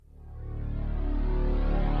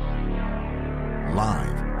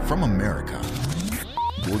Live from America,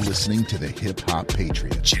 you're listening to the Hip Hop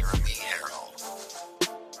Patriot, Jeremy Herrell.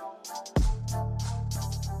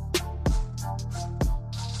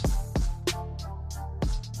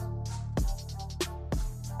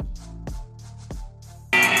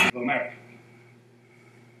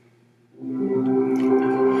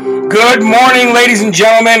 Good morning, ladies and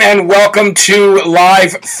gentlemen, and welcome to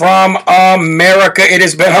Live from America. It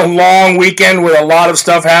has been a long weekend with a lot of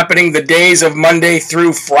stuff happening. The days of Monday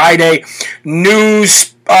through Friday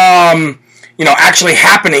news, actually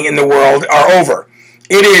happening in the world are over.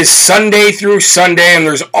 It is Sunday through Sunday, and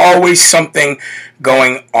there's always something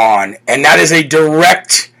going on, and that is a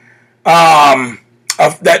direct that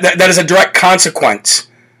is a direct consequence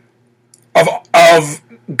of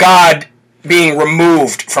God being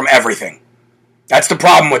removed from everything. That's the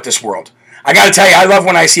problem with this world. I got to tell you, I love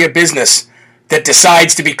when I see a business that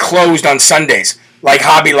decides to be closed on Sundays, like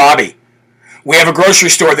Hobby Lobby. We have a grocery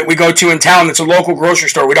store that we go to in town that's a local grocery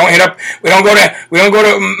store. We don't go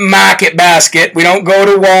to Market Basket. We don't go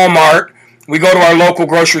to Walmart. We go to our local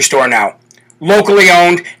grocery store now. Locally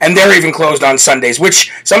owned, and they're even closed on Sundays,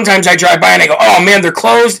 which sometimes I drive by and I go, oh man, they're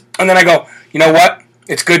closed. And then I go, you know what?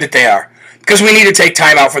 It's good that they are. Because we need to take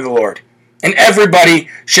time out for the Lord. And everybody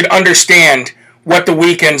should understand what the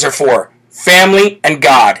weekends are for. Family and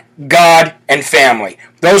God. God and family.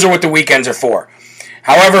 Those are what the weekends are for.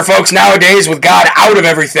 However, folks, nowadays with God out of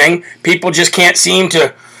everything, people just can't seem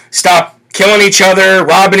to stop killing each other,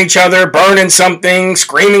 robbing each other, burning something,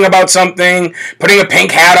 screaming about something, putting a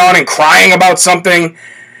pink hat on and crying about something.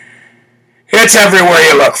 It's everywhere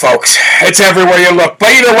you look, folks. It's everywhere you look.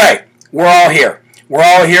 But either way, we're all here. We're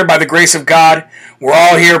all here by the grace of God. We're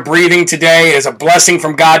all here breathing today. It is a blessing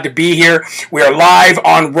from God to be here. We are live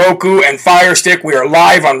on Roku and Fire Stick. We are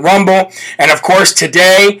live on Rumble. And of course,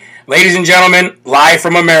 today, ladies and gentlemen, Live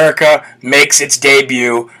from America makes its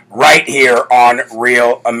debut right here on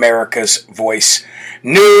Real America's Voice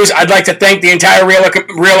News. I'd like to thank the entire Real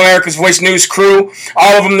America's Voice News crew,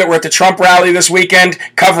 all of them that were at the Trump rally this weekend,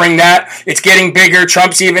 covering that. It's getting bigger.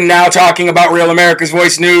 Trump's even now talking about Real America's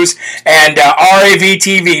Voice News and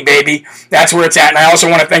RAVTV, baby. That's where it's at. And I also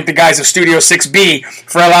want to thank the guys of Studio 6B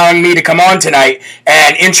for allowing me to come on tonight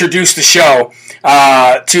and introduce the show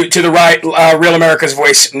to the Real America's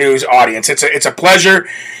Voice News audience. It's a pleasure,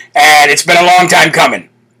 and it's been a long time coming.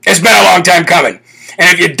 It's been a long time coming. And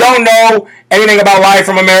if you don't know anything about Live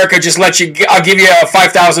from America, I'll give you a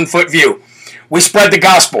 5,000-foot view. We spread the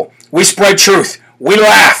gospel. We spread truth. We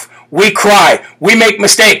laugh. We cry. We make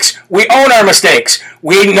mistakes. We own our mistakes.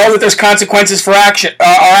 We know that there's consequences for our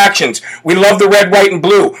actions. We love the red, white, and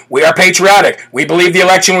blue. We are patriotic. We believe the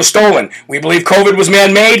election was stolen. We believe COVID was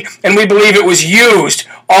man-made, and we believe it was used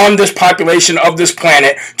on this population of this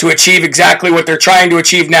planet to achieve exactly what they're trying to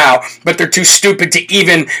achieve now, but they're too stupid to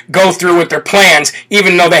even go through with their plans,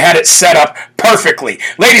 even though they had it set up perfectly.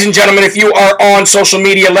 Ladies and gentlemen, if you are on social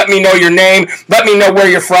media, let me know your name. Let me know where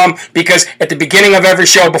you're from, because at the beginning of every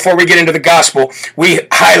show, before we get into the gospel, we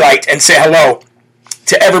highlight and say hello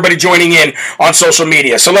to everybody joining in on social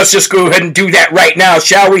media. So let's just go ahead and do that right now,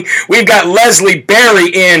 shall we? We've got Leslie Berry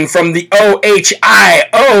in from the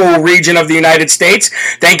Ohio region of the United States.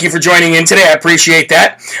 Thank you for joining in today. I appreciate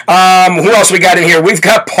that. Who else we got in here? We've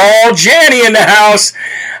got Paul Janney in the house.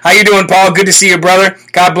 How you doing, Paul? Good to see you, brother.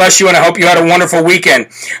 God bless you, and I hope you had a wonderful weekend.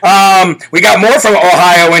 We got more from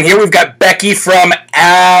Ohio in here. We've got Becky from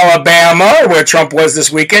Alabama, where Trump was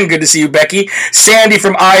this weekend. Good to see you, Becky. Sandy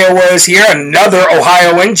from Iowa is here. Another Ohioan.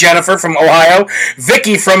 Jennifer from Ohio.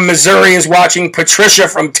 Vicky from Missouri is watching. Patricia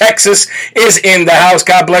from Texas is in the house.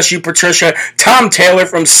 God bless you, Patricia. Tom Taylor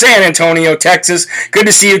from San Antonio, Texas. Good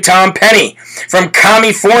to see you, Tom. Penny from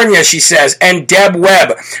California, she says. And Deb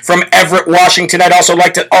Webb from Everett, Washington. I'd also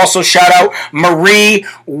like to shout out Marie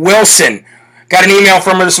Wilson. Got an email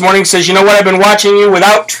from her this morning. Says, you know what? I've been watching you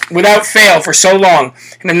without fail for so long,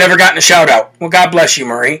 and I've never gotten a shout out. Well, God bless you,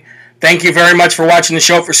 Marie. Thank you very much for watching the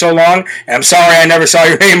show for so long. And I'm sorry I never saw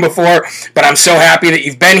your name before, but I'm so happy that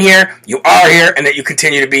you've been here, you are here, and that you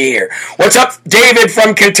continue to be here. What's up, David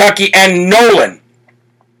from Kentucky, and Nolan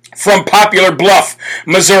from Poplar Bluff,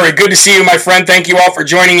 Missouri. Good to see you, my friend. Thank you all for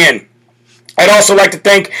joining in. I'd also like to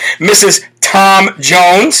thank Mrs. Tom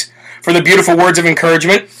Jones for the beautiful words of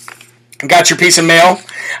encouragement. Got your piece of mail.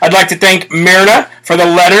 I'd like to thank Myrna for the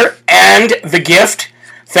letter and the gift.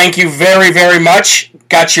 Thank you very, very much.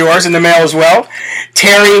 Got yours in the mail as well.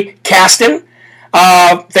 Terry Caston,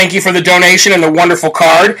 thank you for the donation and the wonderful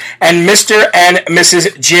card. And Mr. and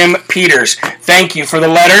Mrs. Jim Peters, thank you for the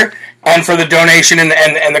letter and for the donation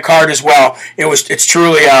and the card as well. It's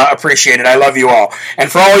truly appreciated. I love you all.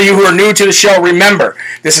 And for all of you who are new to the show, remember,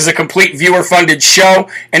 this is a complete viewer-funded show,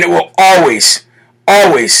 and it will always,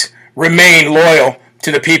 always remain loyal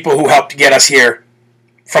to the people who helped get us here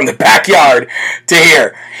from the backyard to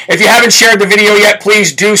here. If you haven't shared the video yet,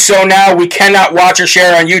 please do so now. We cannot watch or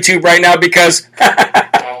share on YouTube right now because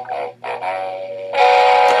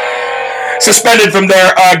suspended from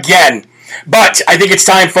there again. But I think it's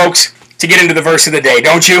time, folks, to get into the verse of the day,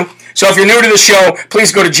 don't you? So if you're new to the show,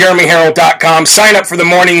 please go to jeremyherald.com. Sign up for the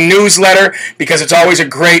morning newsletter because it's always a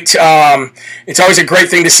great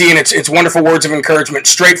thing to see, and it's wonderful words of encouragement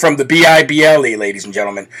straight from the Bible, ladies and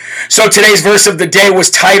gentlemen. So today's verse of the day was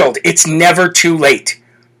titled, "It's Never Too Late."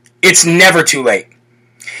 It's never too late.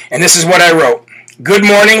 And this is what I wrote. Good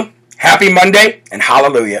morning, happy Monday, and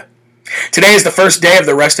hallelujah. Today is the first day of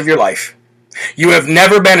the rest of your life. You have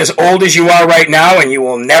never been as old as you are right now, and you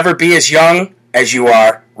will never be as young as you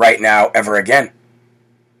are right now ever again.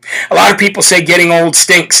 A lot of people say getting old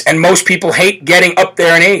stinks, and most people hate getting up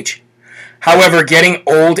there in age. However, getting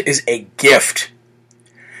old is a gift.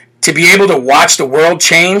 To be able to watch the world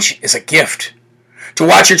change is a gift. To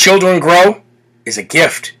watch your children grow is a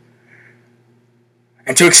gift.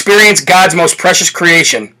 And to experience God's most precious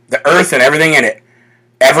creation, the earth and everything in it,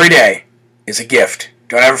 every day is a gift.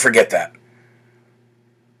 Don't ever forget that.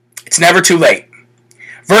 It's never too late.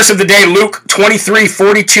 Verse of the day, Luke 23,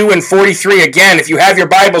 42 and 43. Again, if you have your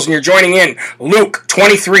Bibles and you're joining in, Luke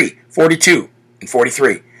 23, 42 and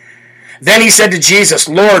 43. Then he said to Jesus,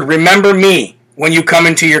 "Lord, remember me when you come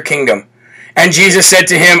into your kingdom." And Jesus said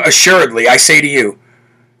to him, "Assuredly, I say to you,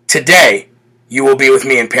 today you will be with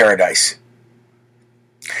me in paradise."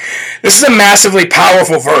 This is a massively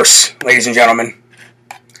powerful verse, ladies and gentlemen.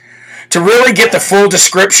 To really get the full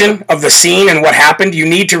description of the scene and what happened, you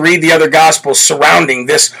need to read the other Gospels surrounding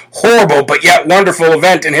this horrible but yet wonderful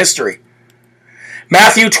event in history.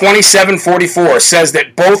 Matthew 27:44 says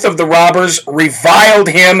that both of the robbers reviled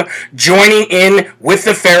him, joining in with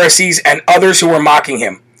the Pharisees and others who were mocking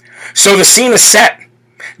him. So the scene is set.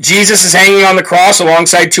 Jesus is hanging on the cross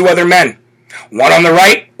alongside two other men. One on the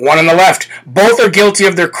right, one on the left. Both are guilty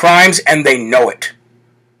of their crimes and they know it.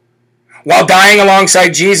 While dying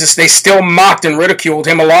alongside Jesus, they still mocked and ridiculed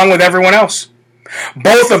him along with everyone else.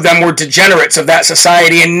 Both of them were degenerates of that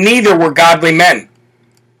society, and neither were godly men.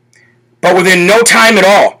 But within no time at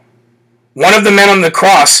all, one of the men on the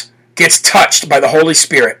cross gets touched by the Holy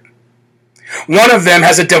Spirit. One of them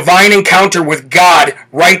has a divine encounter with God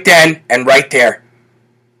right then and right there.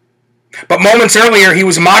 But moments earlier, he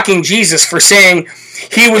was mocking Jesus for saying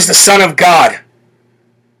he was the Son of God,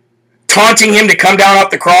 taunting him to come down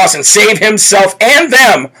off the cross and save himself and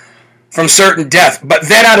them from certain death. But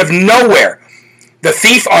then out of nowhere, the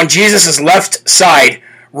thief on Jesus' left side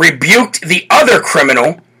rebuked the other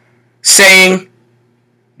criminal, saying,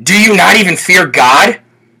 "Do you not even fear God,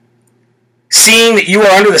 seeing that you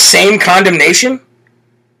are under the same condemnation?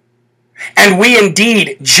 And we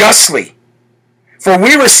indeed justly, for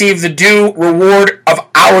we receive the due reward of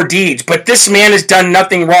our deeds. But this man has done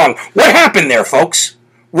nothing wrong." What happened there, folks?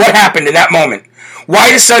 What happened in that moment?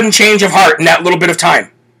 Why the sudden change of heart in that little bit of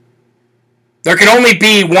time? There can only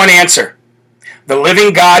be one answer. The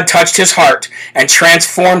living God touched his heart and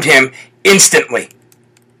transformed him instantly.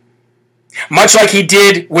 Much like he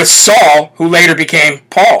did with Saul, who later became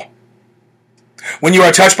Paul. When you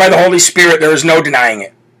are touched by the Holy Spirit, there is no denying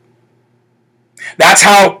it. That's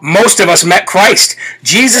how most of us met Christ.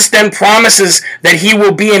 Jesus then promises that he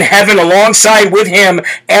will be in heaven alongside with him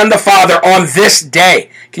and the Father on this day.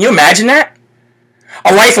 Can you imagine that?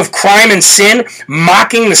 A life of crime and sin,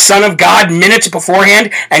 mocking the Son of God minutes beforehand,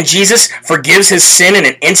 and Jesus forgives his sin in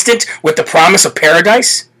an instant with the promise of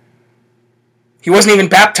paradise? He wasn't even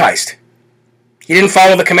baptized. He didn't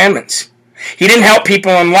follow the commandments. He didn't help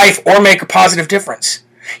people in life or make a positive difference.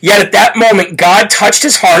 Yet at that moment, God touched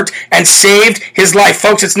his heart and saved his life.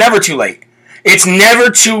 Folks, it's never too late. It's never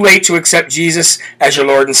too late to accept Jesus as your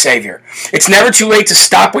Lord and Savior. It's never too late to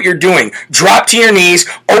stop what you're doing. Drop to your knees,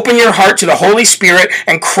 open your heart to the Holy Spirit,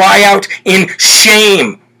 and cry out in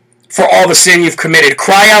shame for all the sin you've committed.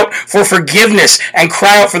 Cry out for forgiveness and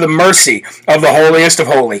cry out for the mercy of the holiest of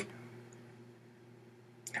holy.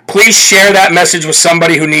 Please share that message with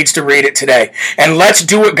somebody who needs to read it today. And let's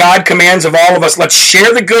do what God commands of all of us. Let's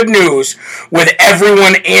share the good news with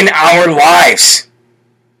everyone in our lives.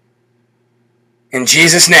 In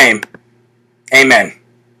Jesus' name, amen.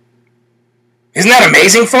 Isn't that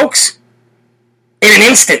amazing, folks? In an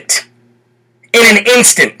instant.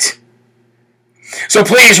 So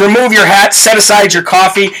please remove your hat, set aside your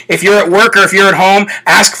coffee. If you're at work or if you're at home,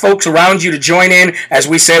 ask folks around you to join in as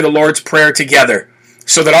we say the Lord's Prayer together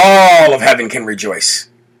so that all of heaven can rejoice.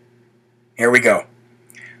 Here we go.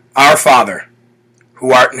 Our Father,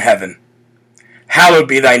 who art in heaven, hallowed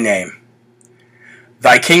be thy name.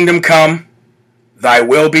 Thy kingdom come, thy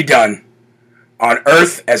will be done, on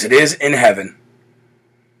earth as it is in heaven.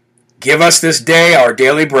 Give us this day our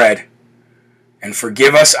daily bread, and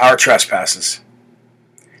forgive us our trespasses,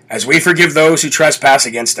 as we forgive those who trespass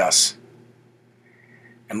against us.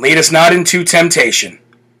 And lead us not into temptation,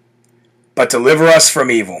 but deliver us from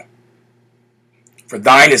evil. For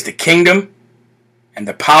thine is the kingdom, and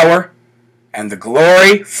the power, and the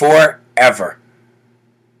glory forever.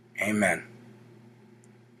 Amen.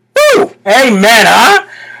 Woo! Amen, huh?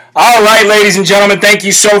 All right, ladies and gentlemen, thank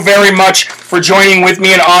you so very much for joining with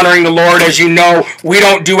me and honoring the Lord. As you know, we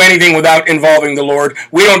don't do anything without involving the Lord.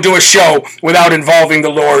 We don't do a show without involving the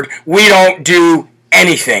Lord. We don't do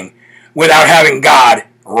anything without having God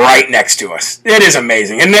right next to us. It is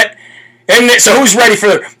amazing, isn't it? So who's ready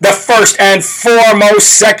for the first and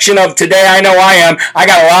foremost section of today? I know I am. I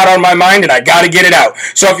got a lot on my mind, and I got to get it out.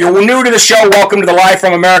 So if you're new to the show, welcome to the Live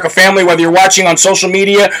from America family. Whether you're watching on social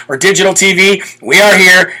media or digital TV, we are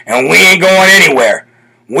here, and we ain't going anywhere.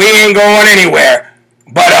 We ain't going anywhere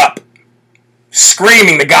but up,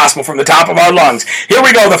 screaming the gospel from the top of our lungs. Here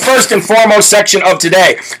we go, the first and foremost section of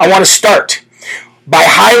today. I want to start by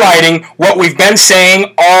highlighting what we've been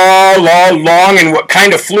saying all along and what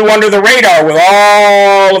kind of flew under the radar with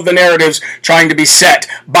all of the narratives trying to be set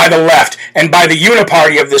by the left and by the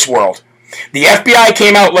uniparty of this world. The FBI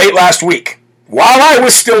came out late last week, while I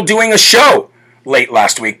was still doing a show late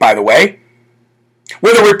last week, by the way,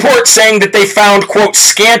 with a report saying that they found, quote,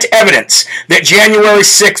 scant evidence that January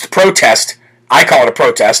 6th protest, I call it a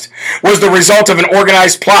protest, was the result of an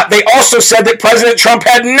organized plot. They also said that President Trump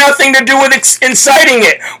had nothing to do with inciting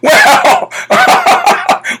it. Well,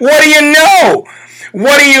 what do you know?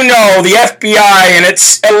 What do you know? The FBI and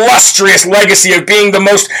its illustrious legacy of being the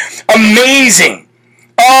most amazing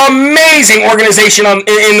organization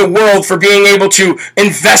in the world for being able to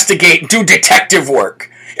investigate, do detective work.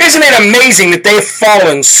 Isn't it amazing that they've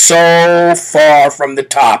fallen so far from the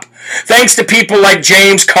top? Thanks to people like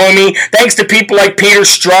James Comey, thanks to people like Peter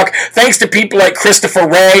Strzok, thanks to people like Christopher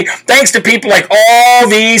Wray, thanks to people like all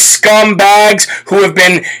these scumbags who have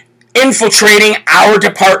been infiltrating our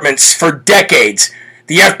departments for decades.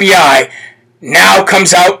 The FBI now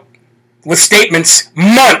comes out with statements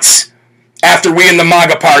months after we in the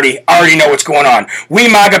MAGA party already know what's going on. We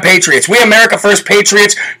MAGA patriots, we America First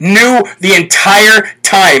patriots knew the entire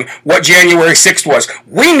time what January 6th was.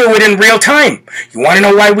 We knew it in real time. You want to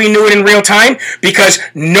know why we knew it in real time? Because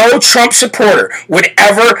no Trump supporter would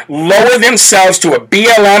ever lower themselves to a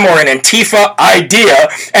BLM or an Antifa idea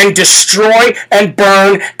and destroy and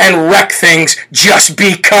burn and wreck things just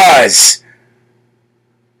because.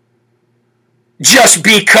 Just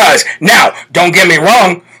because. Now, don't get me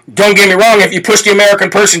wrong, if you push the American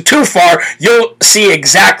person too far, you'll see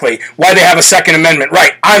exactly why they have a Second Amendment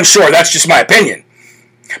right. I'm sure, that's just my opinion.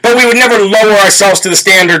 But we would never lower ourselves to the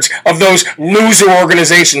standards of those loser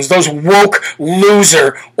organizations, those woke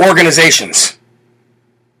loser organizations.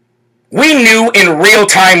 We knew in real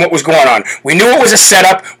time what was going on. We knew it was a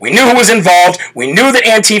setup. We knew who was involved. We knew that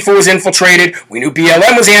Antifa was infiltrated. We knew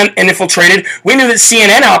BLM was infiltrated. We knew that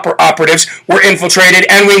CNN operatives were infiltrated.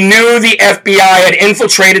 And we knew the FBI had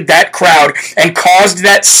infiltrated that crowd and caused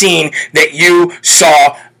that scene that you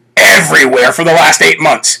saw everywhere for the last 8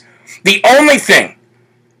 months. The only thing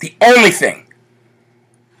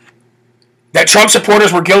that Trump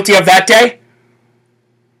supporters were guilty of that day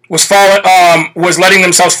was letting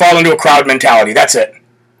themselves fall into a crowd mentality. That's it.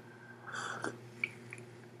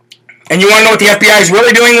 And you want to know what the FBI is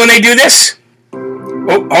really doing when they do this?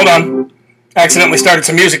 Oh, hold on. I accidentally started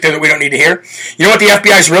some music there that we don't need to hear. You know what the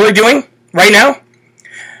FBI is really doing right now?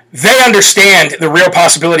 They understand the real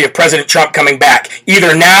possibility of President Trump coming back,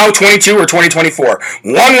 either now, 22, or 2024.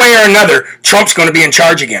 One way or another, Trump's going to be in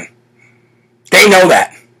charge again. They know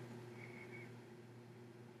that.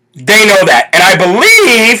 They know that. And I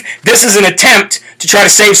believe this is an attempt to try to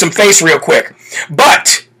save some face real quick.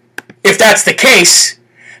 But if that's the case,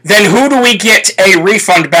 then who do we get a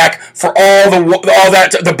refund back for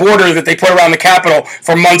the border that they put around the Capitol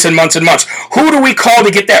for months and months and months? Who do we call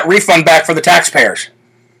to get that refund back for the taxpayers?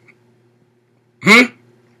 Who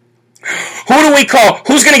do we call?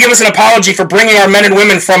 Who's going to give us an apology for bringing our men and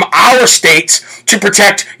women from our states to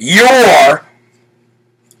protect your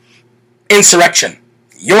insurrection?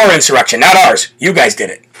 Your insurrection, not ours. You guys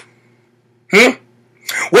did it.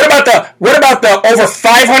 What about the over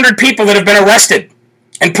 500 people that have been arrested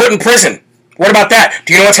and put in prison? What about that?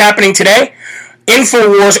 Do you know what's happening today?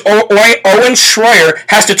 InfoWars Owen Schroyer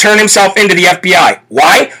has to turn himself into the FBI.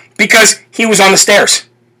 Why? Because he was on the stairs.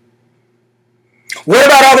 What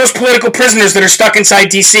about all those political prisoners that are stuck inside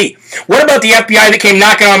D.C.? What about the FBI that came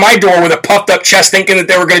knocking on my door with a puffed up chest thinking that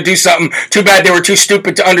they were going to do something? Too bad they were too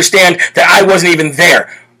stupid to understand that I wasn't even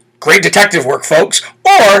there. Great detective work, folks.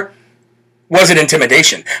 Or was it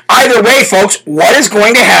intimidation? Either way, folks, what is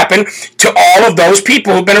going to happen to all of those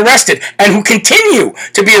people who've been arrested and who continue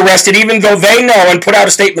to be arrested even though they know and put out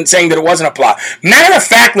a statement saying that it wasn't a plot? Matter of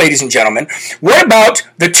fact, ladies and gentlemen, what about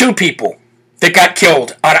the 2 people that got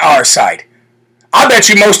killed on our side? I'll bet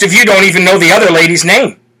you most of you don't even know the other lady's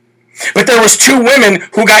name. But there was 2 women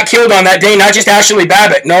who got killed on that day, not just Ashley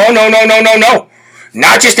Babbitt. No.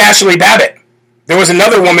 Not just Ashley Babbitt. There was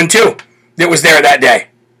another woman, too, that was there that day.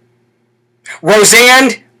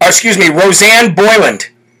 Roseanne Boyland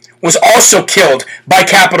was also killed by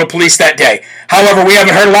Capitol Police that day. However, we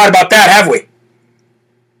haven't heard a lot about that, have we?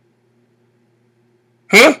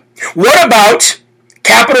 What about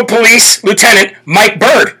Capitol Police Lieutenant Mike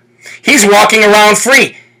Byrd? He's walking around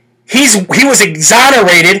free. He was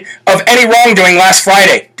exonerated of any wrongdoing last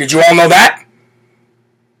Friday. Did you all know that?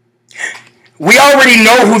 We already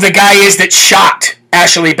know who the guy is that shot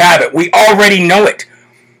Ashley Babbitt. We already know it.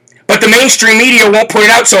 But the mainstream media won't put it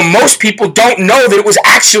out, so most people don't know that it was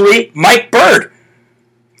actually Mike Byrd.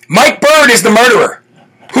 Mike Byrd is the murderer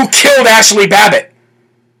who killed Ashley Babbitt.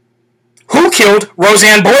 Who killed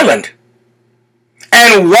Roseanne Boyland?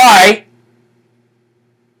 And why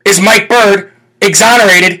is Mike Byrd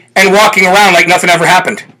exonerated and walking around like nothing ever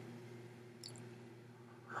happened?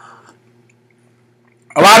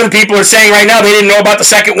 A lot of the people are saying right now they didn't know about the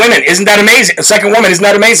second woman. Isn't that amazing? The second woman, isn't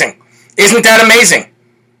that amazing? Isn't that amazing?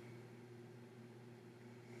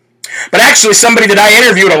 But actually, somebody that I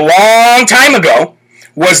interviewed a long time ago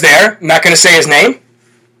was there. I'm not going to say his name.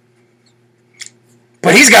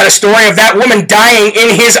 But he's got a story of that woman dying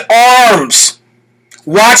in his arms,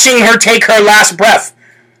 watching her take her last breath.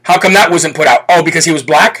 How come that wasn't put out? Oh, because he was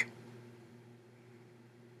black?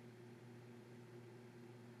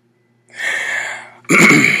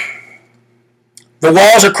 The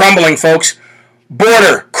walls are crumbling, folks.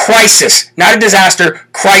 Border crisis, not a disaster,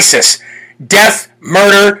 crisis. Death,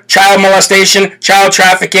 murder, child molestation, child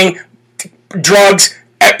trafficking, drugs.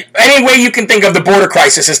 Any way you can think of the border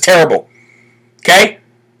crisis is terrible. Okay?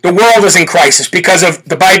 The world is in crisis because of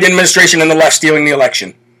the Biden administration and the left stealing the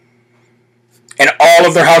election. And all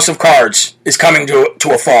of their house of cards is coming to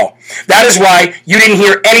a fall. That is why you didn't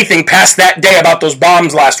hear anything past that day about those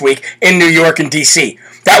bombs last week in New York and D.C.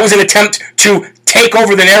 That was an attempt to take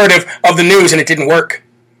over the narrative of the news, and it didn't work.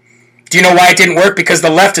 Do you know why it didn't work? Because the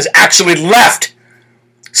left has actually left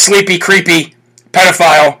sleepy, creepy,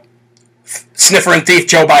 pedophile, sniffer and thief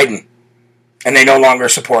Joe Biden. And they no longer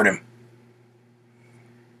support him.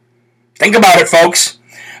 Think about it, folks.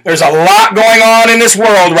 There's a lot going on in this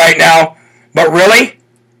world right now. But really,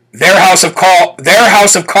 their house of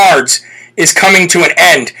cards is coming to an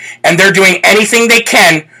end. And they're doing anything they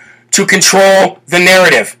can to control the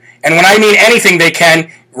narrative. And when I mean anything they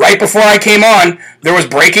can, right before I came on, there was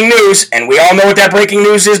breaking news. And we all know what that breaking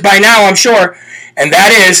news is by now, I'm sure. And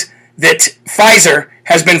that is that Pfizer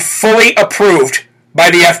has been fully approved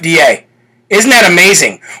by the FDA. Isn't that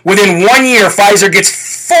amazing? Within 1 year, Pfizer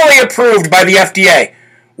gets fully approved by the FDA.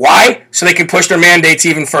 Why? So they can push their mandates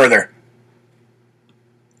even further.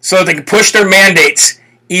 So that they can push their mandates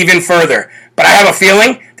even further. But I have a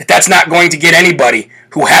feeling that that's not going to get anybody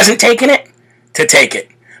who hasn't taken it to take it.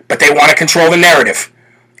 But they want to control the narrative.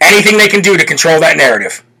 Anything they can do to control that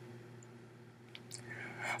narrative.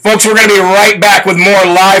 Folks, we're going to be right back with more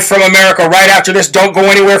Live from America right after this. Don't go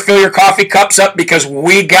anywhere. Fill your coffee cups up because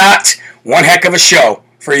we got one heck of a show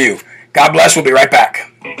for you. God bless. We'll be right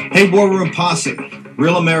back. Hey, War Room Posse.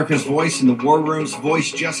 Real America's Voice and the War Room's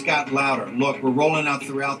voice just got louder. Look, we're rolling out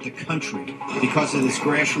throughout the country because of this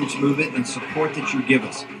grassroots movement and support that you give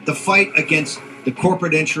us. The fight against the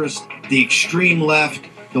corporate interest, the extreme left,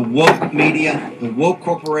 the woke media, the woke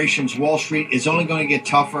corporations, Wall Street, is only going to get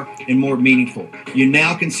tougher and more meaningful. You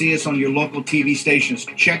now can see us on your local TV stations.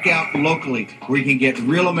 Check out locally where you can get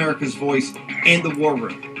Real America's Voice and the War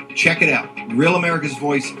Room. Check it out. Real America's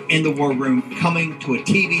Voice and the War Room coming to a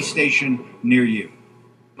TV station near you.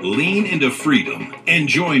 Lean into freedom and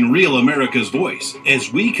join Real America's Voice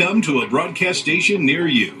as we come to a broadcast station near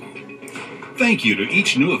you. Thank you to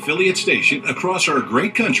each new affiliate station across our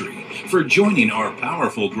great country for joining our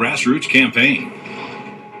powerful grassroots campaign.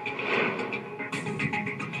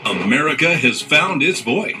 America has found its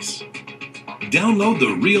voice. Download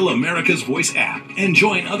the Real America's Voice app and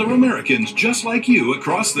join other Americans just like you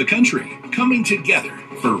across the country, coming together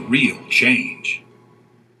for real change.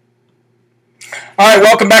 All right,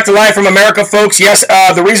 welcome back to Live from America, folks. Yes,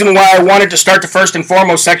 the reason why I wanted to start the first and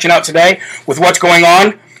foremost section out today with what's going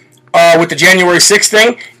on with the January 6th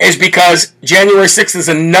thing is because January 6th is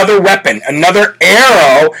another weapon, another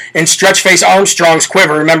arrow in Stretchface Armstrong's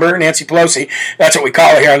quiver. Remember, Nancy Pelosi? That's what we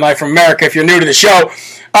call it here on Live from America if you're new to the show.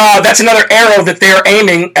 That's another arrow that they're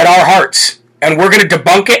aiming at our hearts. And we're going to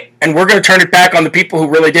debunk it, and we're going to turn it back on the people who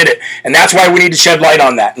really did it. And that's why we need to shed light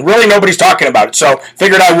on that. And really nobody's talking about it, so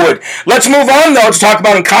figured I would. Let's move on, though, to talk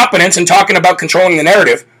about incompetence and talking about controlling the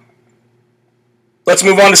narrative. Let's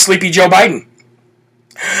move on to Sleepy Joe Biden.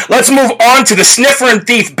 Let's move on to the sniffer and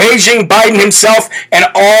thief, Beijing Biden himself, and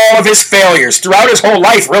all of his failures throughout his whole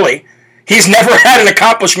life, really. He's never had an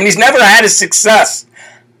accomplishment. He's never had a success.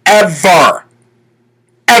 Ever.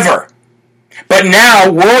 But now,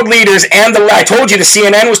 world leaders and I told you the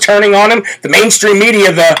CNN was turning on him. The mainstream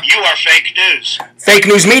media, You are fake news. Fake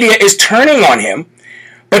news media is turning on him.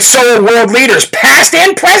 But so are world leaders, past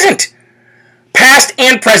and present. Past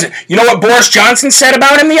and present. You know what Boris Johnson said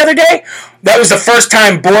about him the other day? That was the first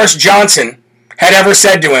time Boris Johnson had ever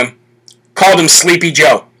said to him, called him Sleepy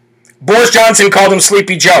Joe. Boris Johnson called him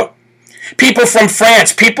Sleepy Joe. People from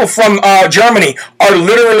France, people from Germany are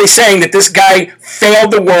literally saying that this guy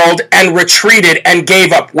failed the world and retreated and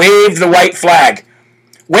gave up. Waved the white flag.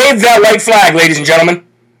 Wave that white flag, ladies and gentlemen.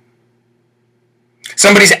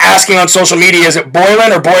 Somebody's asking on social media, is it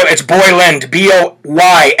Boyland or Boyland? It's Boyland,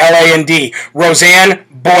 B-O-Y-L-A-N-D. Roseanne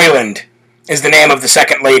Boyland is the name of the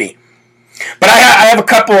second lady. But I have a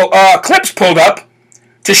couple clips pulled up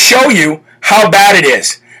to show you how bad it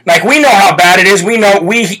is. Like, we know how bad it is. We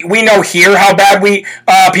know here how bad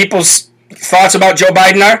people's thoughts about Joe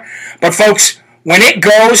Biden are. But folks, when it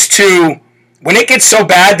gets so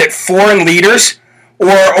bad that foreign leaders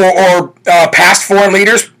or past foreign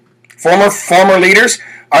leaders, former leaders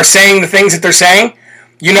are saying the things that they're saying,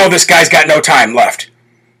 you know this guy's got no time left.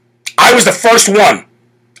 I was the first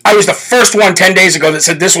one 10 days ago that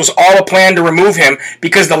said this was all a plan to remove him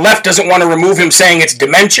because the left doesn't want to remove him saying it's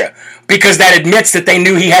dementia, because that admits that they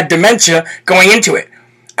knew he had dementia going into it.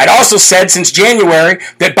 I'd also said since January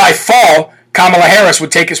that by fall, Kamala Harris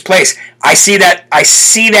would take his place. I see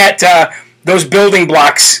that those building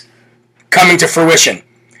blocks coming to fruition.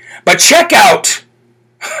 But check out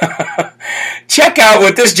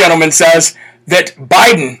what this gentleman says, that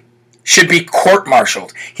Biden should be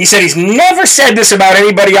court-martialed. He said he's never said this about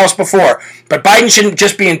anybody else before, but Biden shouldn't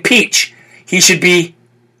just be impeached. He should be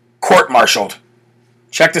court-martialed.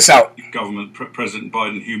 Check this out. President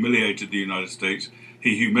Biden humiliated the United States.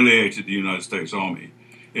 He humiliated the United States Army.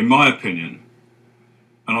 In my opinion,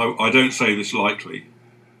 and I don't say this lightly,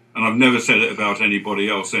 and I've never said it about anybody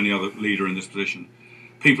else, any other leader in this position,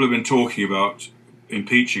 people have been talking about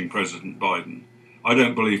impeaching President Biden. I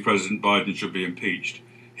don't believe President Biden should be impeached.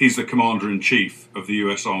 He's the commander-in-chief of the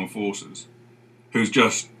U.S. Armed Forces, who's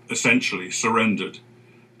just essentially surrendered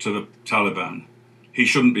to the Taliban. He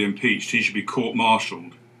shouldn't be impeached. He should be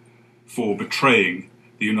court-martialed for betraying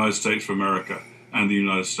the United States of America and the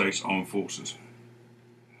United States Armed Forces.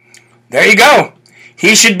 There you go.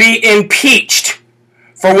 He should be impeached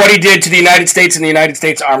for what he did to the United States and the United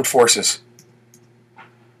States Armed Forces.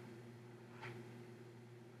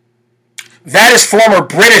 That is former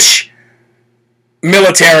British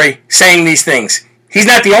military saying these things. He's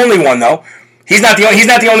not the only one, though. He's not the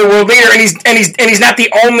only world leader, and he's not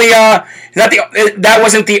the only. That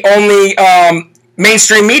wasn't the only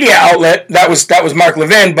mainstream media outlet. That was Mark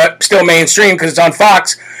Levin, but still mainstream because it's on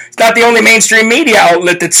Fox. It's not the only mainstream media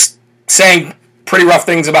outlet that's saying pretty rough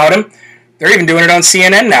things about him. They're even doing it on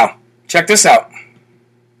CNN now. Check this out.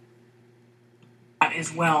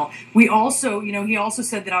 As well, we also, he also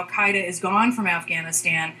said that Al Qaeda is gone from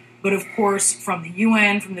Afghanistan. But of course, from the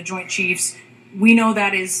UN, from the Joint Chiefs, we know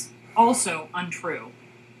that is also untrue.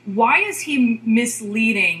 Why is he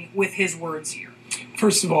misleading with his words here?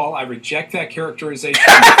 First of all, I reject that characterization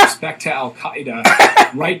with respect to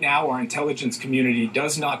Al-Qaeda. Right now, our intelligence community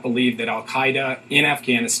does not believe that Al-Qaeda in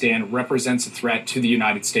Afghanistan represents a threat to the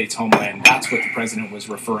United States homeland. That's what the president was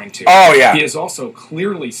referring to. Oh, yeah. He has also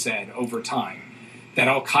clearly said over time that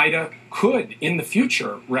Al-Qaeda could, in the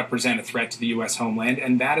future, represent a threat to the U.S. homeland,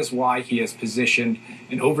 and that is why he has positioned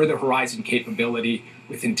an over-the-horizon capability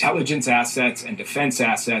with intelligence assets and defense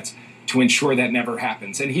assets to ensure that never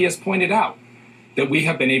happens. And he has pointed out that we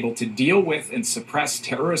have been able to deal with and suppress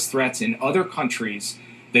terrorist threats in other countries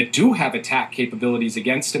that do have attack capabilities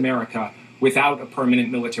against America without a permanent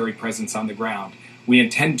military presence on the ground. We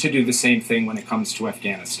intend to do the same thing when it comes to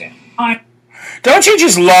Afghanistan. Don't you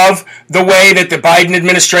just love the way that the Biden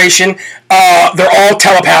administration, they're all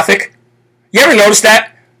telepathic? You ever notice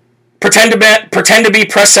that? Pretend to be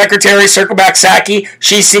press secretary Circleback Psaki.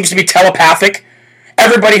 She seems to be telepathic.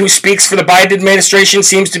 Everybody who speaks for the Biden administration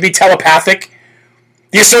seems to be telepathic.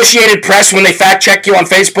 The Associated Press, when they fact check you on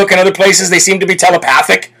Facebook and other places, they seem to be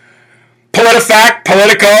telepathic. PolitiFact,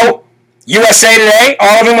 Politico, USA Today,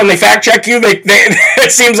 all of them, when they fact check you,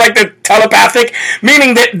 it seems like they're telepathic,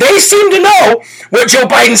 meaning that they seem to know what Joe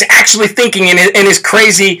Biden's actually thinking in his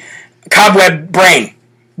crazy cobweb brain.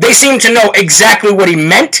 They seem to know exactly what he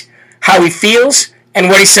meant, how he feels, and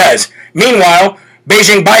what he says. Meanwhile,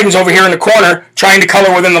 Beijing Biden's over here in the corner trying to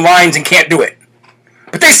color within the lines and can't do it.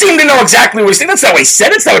 But they seem to know exactly what he said. That's not what he said.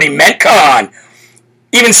 That's not what he meant. Come on.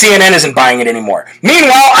 Even CNN isn't buying it anymore.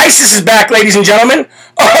 Meanwhile, ISIS is back, ladies and gentlemen.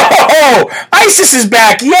 Oh, ISIS is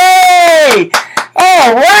back. Yay!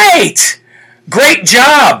 All right. Great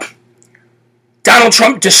job. Donald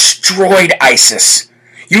Trump destroyed ISIS.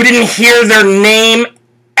 You didn't hear their name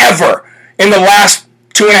ever in the last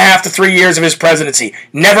 2.5 to 3 years of his presidency.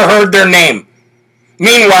 Never heard their name.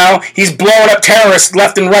 Meanwhile, he's blowing up terrorists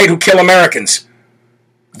left and right who kill Americans.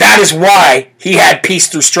 That is why he had peace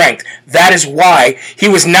through strength. That is why he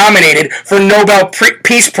was nominated for Nobel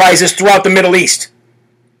Peace Prizes throughout the Middle East.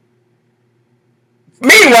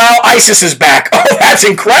 Meanwhile, ISIS is back. Oh, that's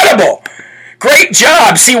incredible. Great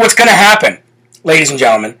job. See what's going to happen, ladies and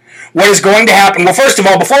gentlemen. What is going to happen? Well, first of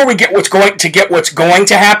all, before we get what's going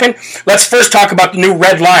to happen, let's first talk about the new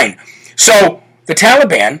red line. So, the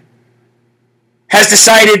Taliban has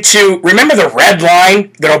decided to, remember the red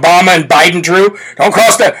line that Obama and Biden drew? Don't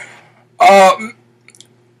cross that.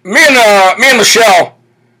 Me and Michelle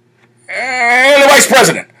and the vice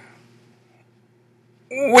president,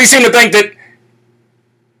 we seem to think that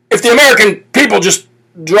if the American people just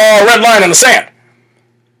draw a red line in the sand,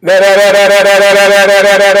 nobody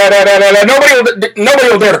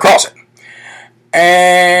will dare to cross it.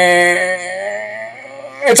 And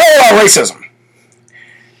it's all about racism.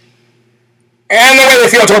 And the way they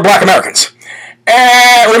feel toward black Americans.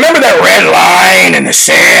 And remember that red line in the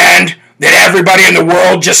sand that everybody in the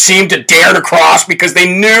world just seemed to dare to cross because they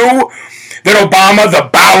knew that Obama, the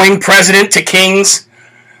bowing president to kings,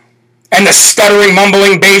 and the stuttering,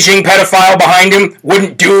 mumbling Beijing pedophile behind him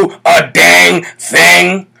wouldn't do a dang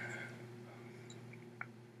thing?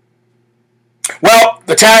 Well,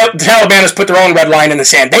 the Taliban has put their own red line in the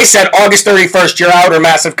sand. They said August 31st, you're out, or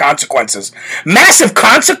massive consequences. Massive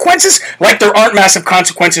consequences? Like there aren't massive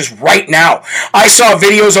consequences right now. I saw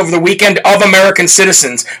videos over the weekend of American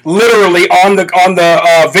citizens literally on the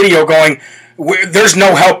video going, there's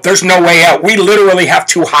no help, there's no way out. We literally have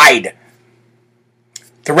to hide.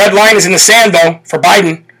 The red line is in the sand, though, for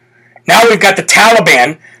Biden. Now we've got the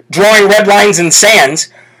Taliban drawing red lines in sands,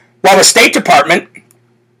 while the State Department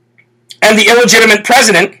and the illegitimate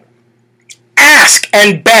president ask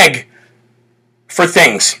and beg for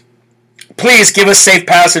things. Please give us safe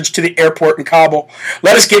passage to the airport in Kabul.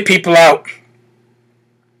 Let us get people out.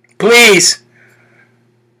 Please.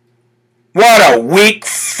 What a weak,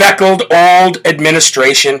 feckled, old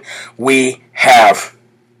administration we have.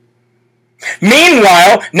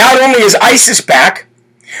 Meanwhile, not only is ISIS back,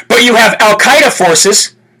 but you have Al-Qaeda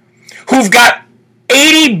forces who've got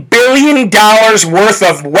 $80 billion worth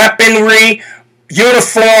of weaponry,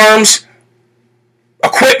 uniforms,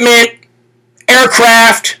 equipment,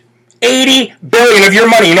 aircraft, $80 billion of your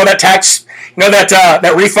money. You know that tax,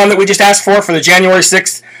 that refund that we just asked for the January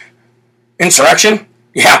 6th insurrection?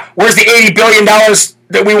 Yeah, where's the $80 billion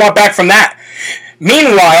that we want back from that?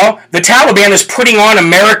 Meanwhile, the Taliban is putting on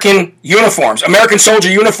American uniforms, American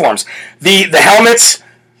soldier uniforms. The helmets,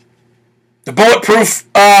 the bulletproof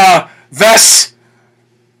vests,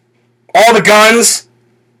 all the guns,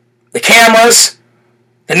 the cameras,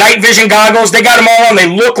 the night vision goggles, they got them all on. They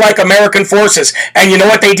look like American forces. And you know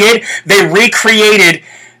what they did? They recreated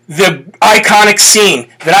the iconic scene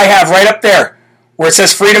that I have right up there where it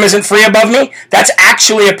says freedom isn't free above me. That's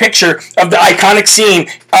actually a picture of the iconic scene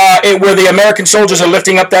where the American soldiers are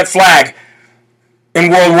lifting up that flag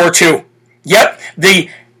in World War II. Yep, the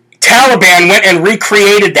Taliban went and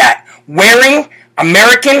recreated that, wearing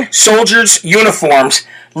American soldiers' uniforms,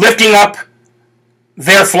 lifting up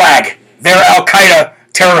their flag, their Al-Qaeda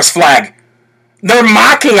terrorist flag. They're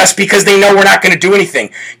mocking us because they know we're not going to do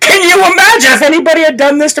anything. Can you imagine if anybody had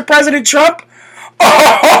done this to President Trump?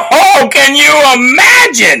 Oh, can you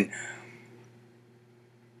imagine?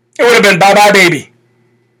 It would have been bye-bye, baby.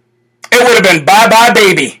 It would have been bye-bye,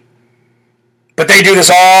 baby. But they do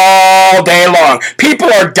this all day long.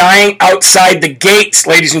 People are dying outside the gates,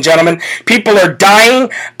 ladies and gentlemen. People are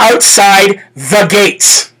dying outside the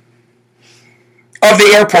gates. of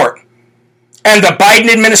the airport. And the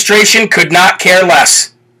Biden administration could not care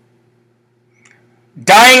less.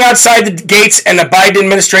 Dying outside the gates, and the Biden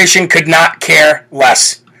administration could not care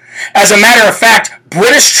less. As a matter of fact,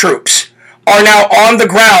 British troops are now on the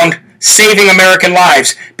ground saving American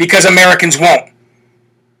lives because Americans won't.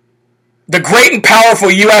 The great and powerful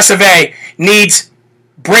US of A needs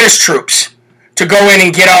British troops to go in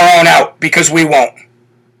and get our own out because we won't.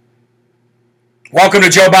 Welcome to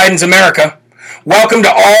Joe Biden's America. Welcome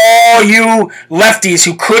to all you lefties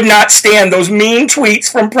who could not stand those mean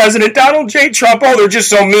tweets from President Donald J. Trump. Oh, they're just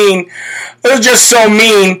so mean. They're just so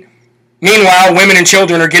mean. Meanwhile, women and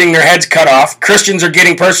children are getting their heads cut off. Christians are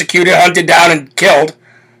getting persecuted, hunted down, and killed.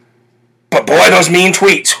 But boy, those mean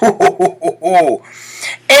tweets.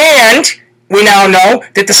 And we now know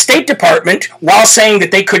that the State Department, while saying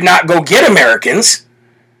that they could not go get Americans,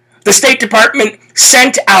 the State Department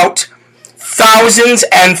sent out thousands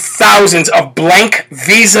and thousands of blank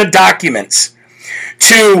visa documents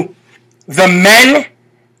to the men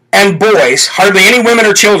and boys, hardly any women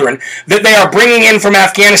or children, that they are bringing in from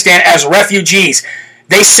Afghanistan as refugees.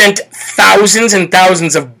 They sent thousands and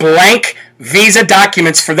thousands of blank visa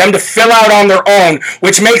documents for them to fill out on their own,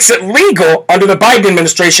 which makes it legal under the Biden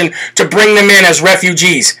administration to bring them in as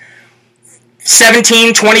refugees.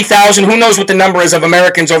 17, 20,000, who knows what the number is of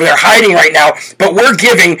Americans over there hiding right now, but we're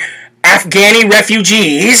giving Afghani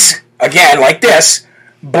refugees, again, like this,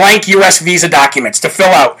 blank U.S. visa documents to fill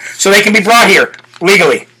out so they can be brought here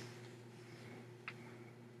legally.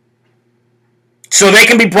 So they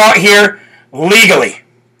can be brought here legally.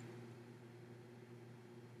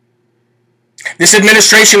 This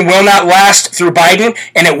administration will not last through Biden,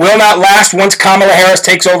 and it will not last once Kamala Harris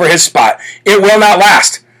takes over his spot. It will not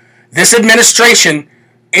last. This administration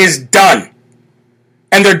is done.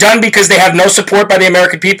 And they're done because they have no support by the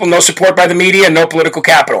American people, no support by the media, and no political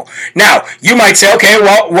capital. Now, you might say, okay,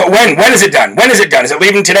 well, when? When is it done? When is it done? Is it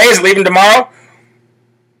leaving today? Is it leaving tomorrow?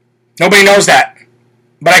 Nobody knows that.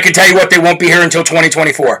 But I can tell you what, they won't be here until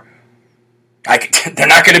 2024. They're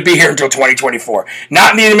not going to be here until 2024.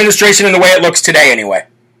 Not in the administration in the way it looks today, anyway.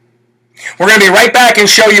 We're going to be right back and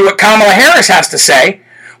show you what Kamala Harris has to say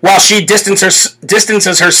while she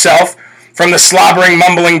distances herself from the slobbering,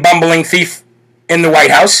 mumbling, bumbling thief in the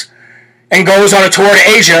White House and goes on a tour to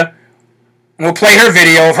Asia. And we'll play her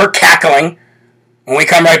video of her cackling when we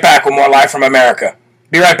come right back with more Live from America.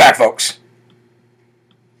 Be right back, folks.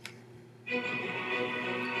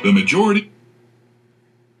 The majority.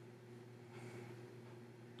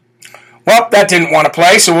 Well, that didn't want to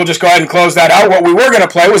play, so we'll just go ahead and close that out. What we were going to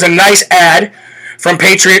play was a nice ad from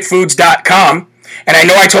PatriotFoods.com. And I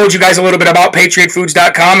know I told you guys a little bit about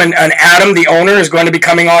PatriotFoods.com, and Adam, the owner, is going to be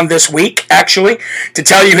coming on this week, actually, to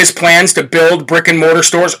tell you his plans to build brick-and-mortar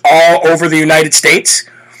stores all over the United States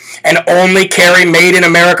and only carry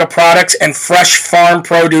made-in-America products and fresh farm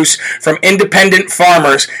produce from independent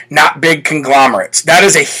farmers, not big conglomerates. That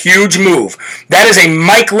is a huge move. That is a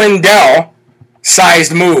Mike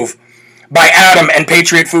Lindell-sized move by Adam and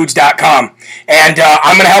PatriotFoods.com. And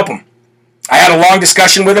I'm going to help him. I had a long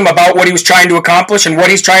discussion with him about what he was trying to accomplish, and what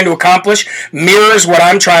he's trying to accomplish mirrors what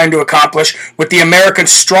I'm trying to accomplish with the American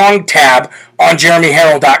Strong tab on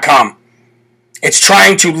JeremyHarrell.com. It's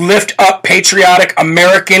trying to lift up patriotic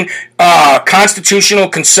American, constitutional,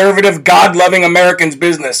 conservative, God-loving Americans'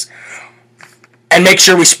 business and make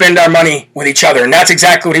sure we spend our money with each other. And that's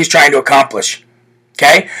exactly what he's trying to accomplish.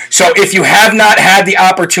 Okay? So if you have not had the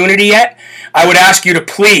opportunity yet, I would ask you to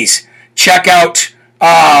please check out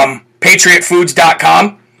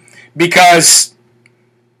PatriotFoods.com because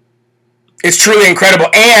it's truly incredible.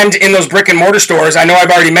 And in those brick and mortar stores, I know I've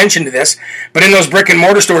already mentioned this, but in those brick and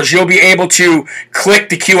mortar stores, you'll be able to click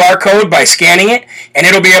the QR code by scanning it, and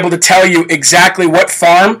it'll be able to tell you exactly what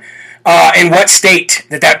farm and what state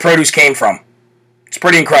that produce came from. It's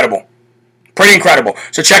pretty incredible. Pretty incredible.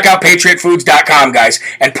 So check out PatriotFoods.com, guys,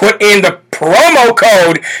 and put in the promo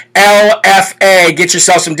code LFA. Get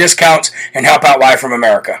yourself some discounts and help out Live from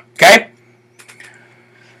America. Okay?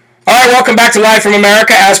 All right, welcome back to Live from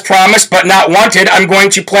America. As promised but not wanted, I'm going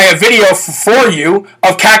to play a video for you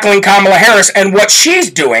of cackling Kamala Harris and what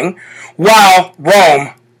she's doing while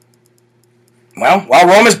Rome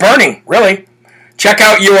is burning, really. Check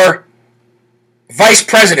out your vice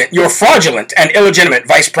president, your fraudulent and illegitimate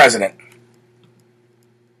vice president.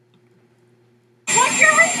 What's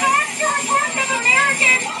your response to reports of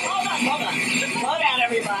Americans? Hold on,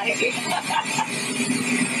 everybody.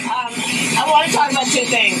 I want to talk about two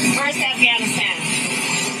things. First, Afghanistan.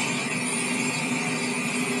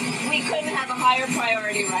 We couldn't have a higher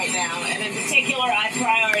priority right now, and in particular, our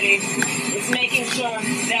priority is making sure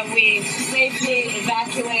that we safely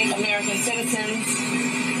evacuate American citizens,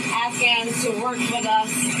 Afghans who work with us,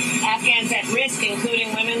 Afghans at risk, including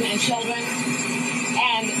women and children.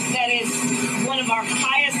 And that is one of our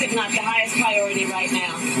highest, if not the highest priority right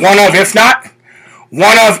now. One of,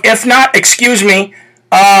 if not, excuse me,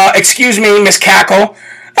 Miss Cackle.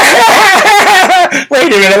 Wait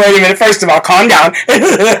a minute. First of all, calm down.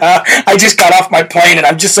 I just got off my plane and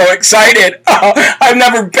I'm just so excited. I've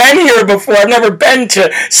never been here before. I've never been to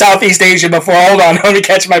Southeast Asia before. Hold on, let me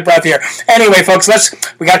catch my breath here. Anyway, folks,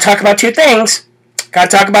 we got to talk about two things. Got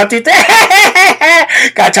to talk about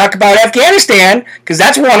Afghanistan, because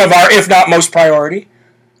that's one of our, if not most priority.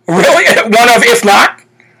 Really? One of, if not?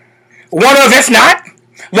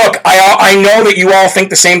 Look, I know that you all think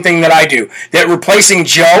the same thing that I do, that replacing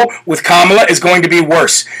Joe with Kamala is going to be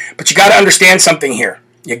worse. But you got to understand something here.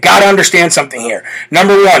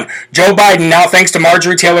 Number one, Joe Biden, now thanks to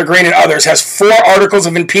Marjorie Taylor Greene and others, has 4 articles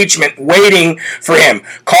of impeachment waiting for him.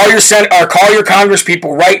 Call your Congress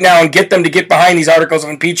people right now and get them to get behind these articles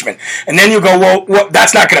of impeachment. And then you go, well,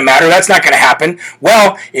 that's not going to matter. That's not going to happen.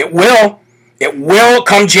 Well, it will. It will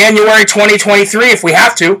come January 2023 if we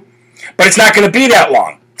have to. But it's not going to be that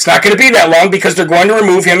long. It's not going to be that long because they're going to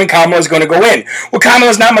remove him and Kamala's going to go in. Well,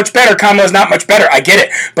 Kamala's not much better. I get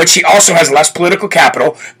it. But she also has less political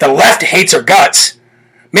capital. The left hates her guts.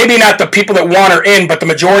 Maybe not the people that want her in, but the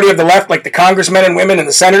majority of the left, like the congressmen and women and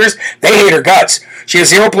the senators, they hate her guts. She has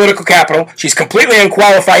 0 political capital. She's completely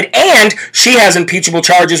unqualified, and she has impeachable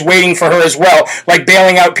charges waiting for her as well, like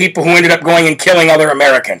bailing out people who ended up going and killing other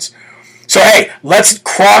Americans. So, hey, let's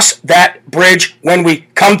cross that bridge when we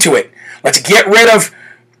come to it. Let's get rid of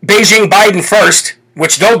Beijing Biden first,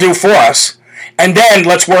 which they'll do for us, and then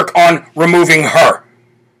let's work on removing her.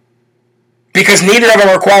 Because neither of them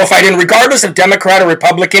are qualified, and regardless of Democrat or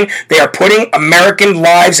Republican, they are putting American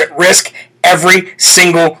lives at risk every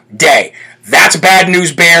single day. That's bad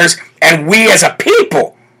news bears, and we as a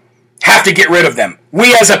people have to get rid of them.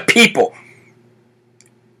 We as a people.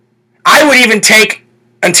 I would even take,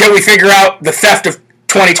 until we figure out the theft of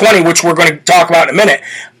 2020, which we're going to talk about in a minute,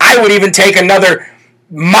 I would even take another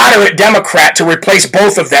moderate Democrat to replace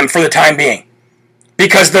both of them for the time being.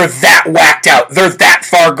 Because they're that whacked out, they're that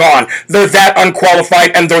far gone, they're that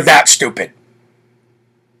unqualified, and they're that stupid.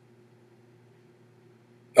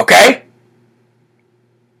 Okay?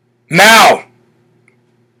 Now,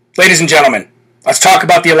 ladies and gentlemen, let's talk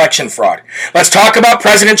about the election fraud. Let's talk about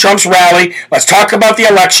President Trump's rally. Let's talk about the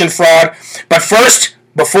election fraud. But first,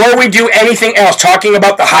 before we do anything else, talking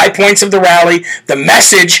about the high points of the rally, the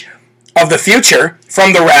message of the future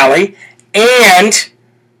from the rally, and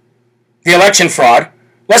the election fraud,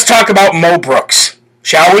 let's talk about Mo Brooks,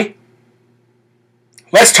 shall we?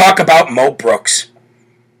 Let's talk about Mo Brooks.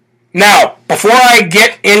 Now, before I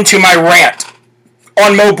get into my rant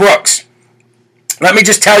on Mo Brooks, let me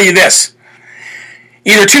just tell you this.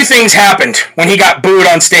 Either two things happened when he got booed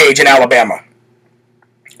on stage in Alabama.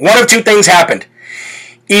 One of two things happened.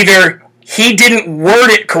 Either he didn't word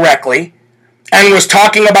it correctly and was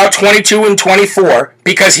talking about 22 and 24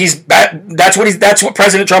 because that's what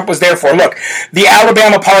President Trump was there for. Look, the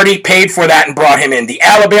Alabama party paid for that and brought him in. The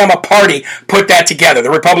Alabama party put that together, the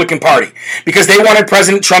Republican Party, because they wanted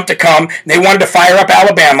President Trump to come, they wanted to fire up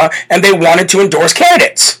Alabama, and they wanted to endorse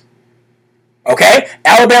candidates. Okay?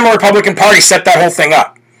 Alabama Republican Party set that whole thing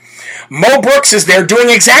up. Mo Brooks is there doing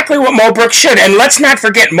exactly what Mo Brooks should. And let's not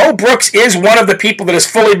forget, Mo Brooks is one of the people that is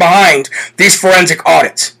fully behind these forensic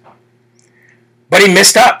audits. But he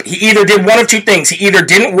messed up. He either did one of two things. He either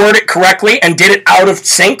didn't word it correctly and did it out of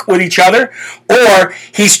sync with each other, or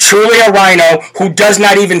he's truly a rhino who does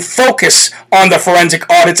not even focus on the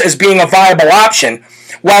forensic audits as being a viable option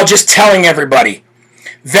while just telling everybody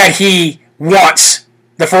that he wants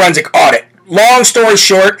the forensic audit. Long story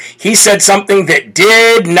short, he said something that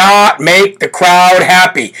did not make the crowd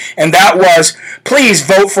happy. And that was, please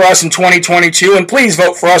vote for us in 2022 and please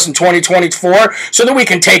vote for us in 2024 so that we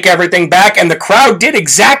can take everything back. And the crowd did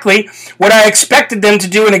exactly what I expected them to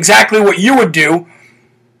do and exactly what you would do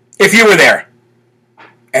if you were there.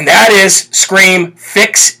 And that is scream,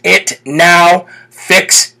 fix it now,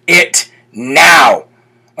 fix it now.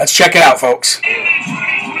 Let's check it out, folks.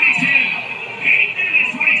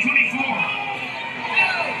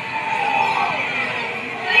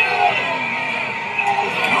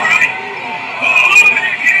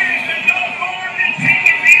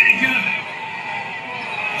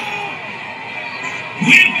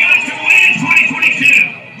 We've got to win in 2022.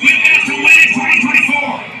 We've got to win in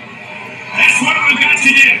 2024. That's what we've got to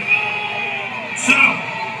do. So,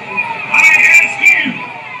 I ask you,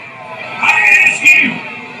 I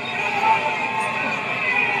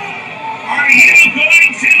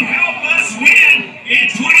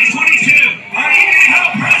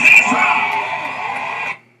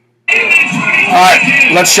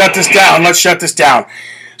right, let's shut this down. Let's shut this down.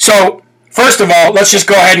 So, first of all, let's just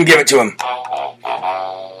go ahead and give it to him.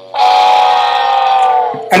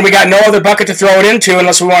 And we got no other bucket to throw it into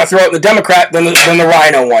unless we want to throw it in the Democrat than the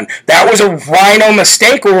Rhino one. That was a Rhino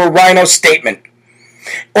mistake or a Rhino statement.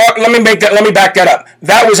 Or let me back that up.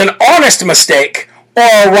 That was an honest mistake or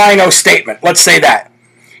a Rhino statement. Let's say that.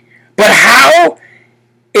 But how?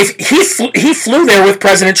 If he flew there with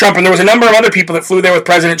President Trump, and there was a number of other people that flew there with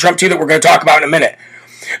President Trump too that we're going to talk about in a minute.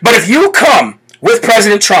 But if you come with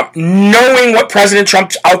President Trump, knowing what President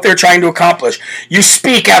Trump's out there trying to accomplish, you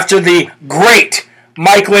speak after the great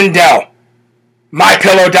Mike Lindell,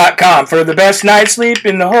 MyPillow.com. For the best night's sleep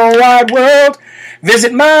in the whole wide world,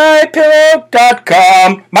 visit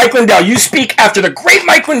MyPillow.com. Mike Lindell, you speak after the great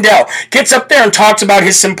Mike Lindell gets up there and talks about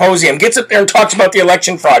his symposium, gets up there and talks about the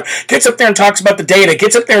election fraud, gets up there and talks about the data,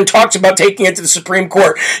 gets up there and talks about taking it to the Supreme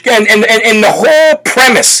Court. And the whole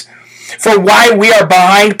premise for why we are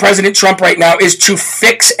behind President Trump right now is to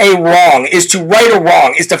fix a wrong, is to right a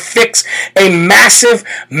wrong, is to fix a massive,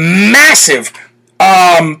 massive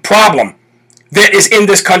problem that is in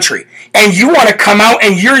this country. And you want to come out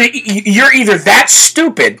and you're either that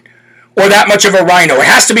stupid or that much of a rhino. It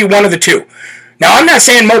has to be one of the two. Now, I'm not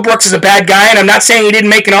saying Mo Brooks is a bad guy, and I'm not saying he didn't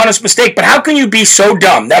make an honest mistake, but how can you be so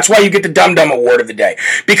dumb? That's why you get the Dumb Dumb Award of the day.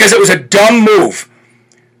 Because it was a dumb move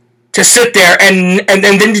to sit there, and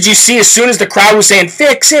then did you see as soon as the crowd was saying,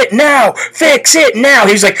 fix it now,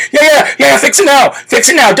 he was like, yeah, fix it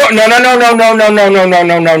now, don't,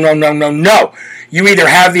 no. You either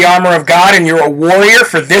have the armor of God and you're a warrior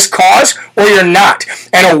for this cause, or you're not.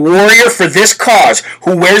 And a warrior for this cause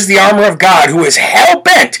who wears the armor of God, who is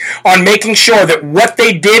hell-bent on making sure that what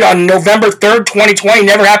they did on November 3rd, 2020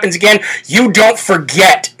 never happens again, you don't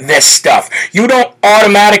forget this stuff. You don't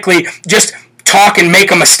automatically just talk and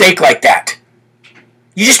make a mistake like that.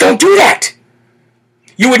 You just don't do that.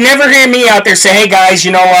 You would never hear me out there say, hey guys,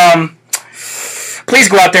 please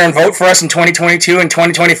go out there and vote for us in 2022 and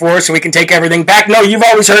 2024 so we can take everything back. No, you've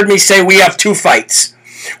always heard me say we have two fights.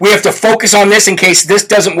 We have to focus on this in case this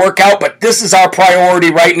doesn't work out, but this is our priority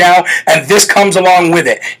right now, and this comes along with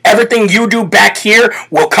it. Everything you do back here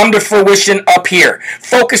will come to fruition up here.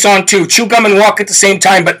 Focus on two. Chew gum and walk at the same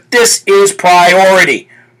time, but this is priority.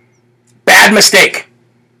 Bad mistake.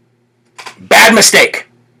 Bad mistake.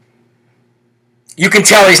 You can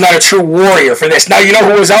tell he's not a true warrior for this. Now, you know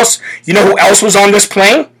who else? You know who else was on this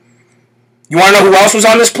plane? You want to know who else was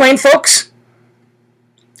on this plane, folks?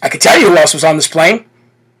 I can tell you who else was on this plane.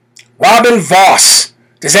 Robin Vos.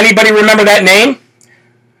 Does anybody remember that name?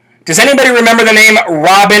 Does anybody remember the name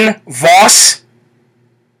Robin Vos?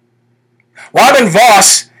 Robin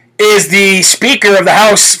Vos is the Speaker of the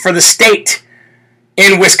House for the state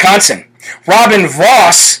in Wisconsin. Robin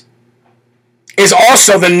Vos is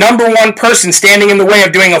also the number one person standing in the way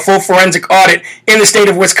of doing a full forensic audit in the state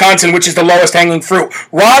of Wisconsin, which is the lowest hanging fruit.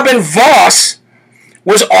 Robin Vos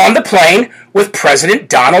was on the plane with President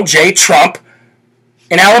Donald J. Trump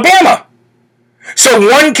in Alabama. So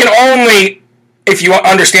one can only, if you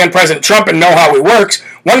understand President Trump and know how he works,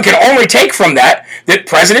 one can only take from that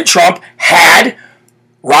President Trump had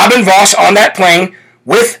Robin Vos on that plane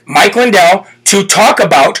with Mike Lindell to talk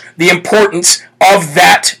about the importance of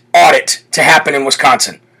that audit to happen in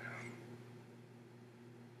Wisconsin.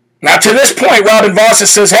 Now, to this point, Robin Vos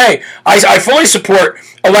says, hey, I fully support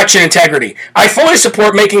election integrity. I fully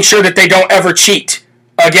support making sure that they don't ever cheat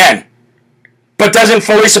again. But doesn't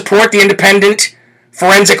fully support the independent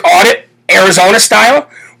forensic audit, Arizona style,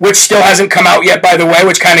 which still hasn't come out yet, by the way,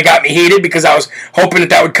 which kind of got me heated because I was hoping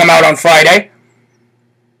that would come out on Friday.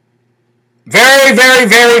 Very, very,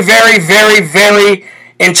 very, very, very, very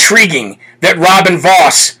intriguing that Robin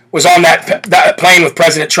Vos was on that plane with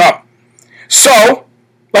President Trump. So,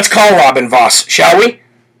 let's call Robin Vos, shall we?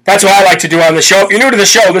 That's what I like to do on the show. If you're new to the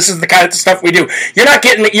show, this is the kind of stuff we do. You're not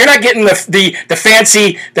getting the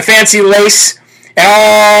fancy lace and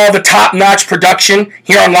all the top-notch production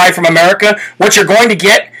here on Live from America. What you're going to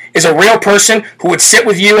get is a real person who would sit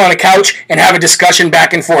with you on a couch and have a discussion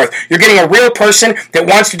back and forth. You're getting a real person that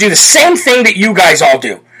wants to do the same thing that you guys all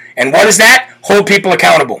do. And what is that? Hold people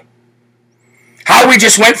accountable. How we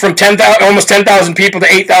just went from almost 10,000 people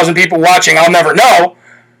to 8,000 people watching, I'll never know.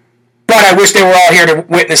 But I wish they were all here to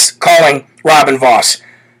witness calling Robin Vos.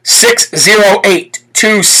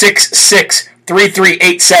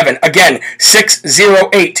 608-266-3387. Again,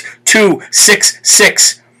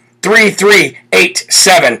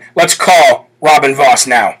 608-266-3387. Let's call Robin Vos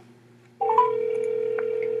now.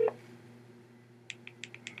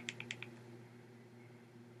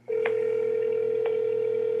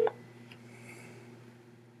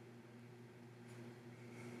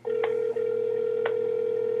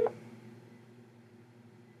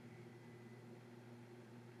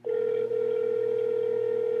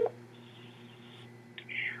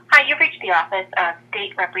 the office of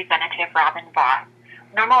State Representative Robin Vos.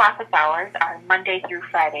 Normal office hours are Monday through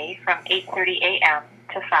Friday from 8:30 a.m.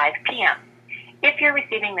 to 5 p.m. If you're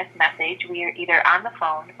receiving this message, we are either on the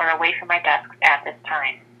phone or away from our desks at this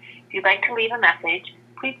time. If you'd like to leave a message,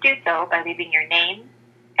 please do so by leaving your name,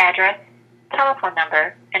 address, telephone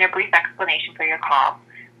number, and a brief explanation for your call.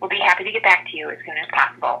 We'll be happy to get back to you as soon as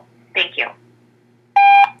possible. Thank you.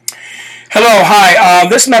 Hello, hi.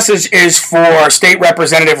 This message is for State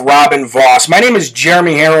Representative Robin Vos. My name is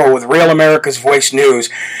Jeremy Harrell with Real America's Voice News.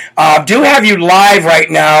 Do have you live right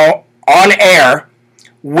now on air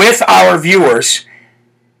with our viewers,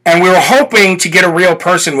 and we were hoping to get a real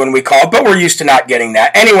person when we called, but we're used to not getting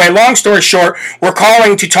that. Anyway, long story short, we're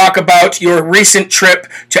calling to talk about your recent trip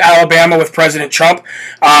to Alabama with President Trump.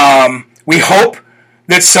 We hope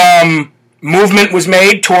that some movement was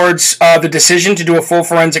made towards the decision to do a full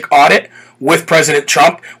forensic audit with President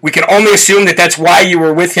Trump. We can only assume that that's why you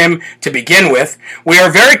were with him to begin with. We are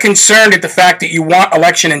very concerned at the fact that you want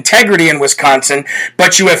election integrity in Wisconsin,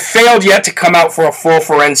 but you have failed yet to come out for a full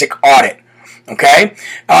forensic audit. Okay?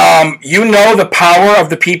 You know the power of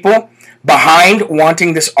the people behind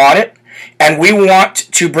wanting this audit, and we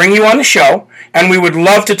want to bring you on the show, and we would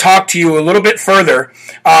love to talk to you a little bit further,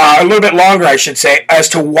 a little bit longer, I should say, as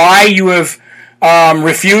to why you have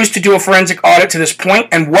refused to do a forensic audit to this point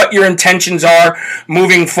and what your intentions are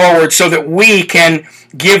moving forward so that we can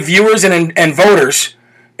give viewers and voters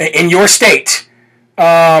in your state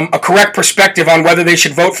a correct perspective on whether they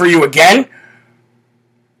should vote for you again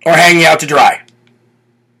or hang you out to dry.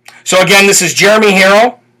 So again, this is Jeremy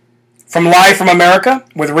Harrell from Live from America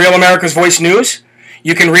with Real America's Voice News.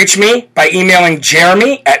 You can reach me by emailing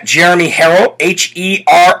Jeremy at JeremyHarrell,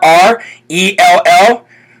 Herrell,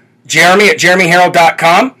 Jeremy at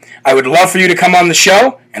JeremyHarrell.com. I would love for you to come on the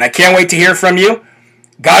show, and I can't wait to hear from you.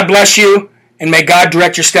 God bless you, and may God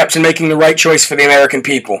direct your steps in making the right choice for the American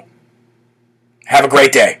people. Have a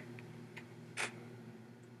great day.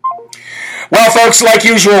 Well, folks, like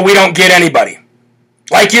usual, we don't get anybody.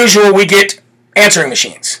 Like usual, we get answering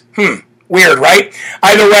machines. Weird, right?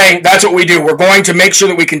 Either way, that's what we do. We're going to make sure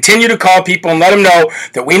that we continue to call people and let them know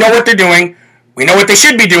that we know what they're doing, we know what they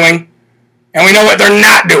should be doing, and we know what they're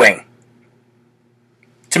not doing.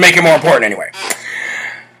 To make it more important, anyway.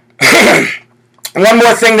 One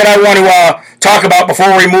more thing that I want to talk about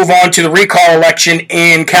before we move on to the recall election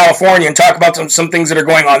in California and talk about some things that are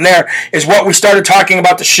going on there is what we started talking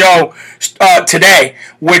about the show today,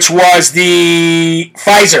 which was the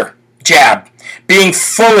Pfizer jab being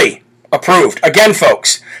fully approved. Again,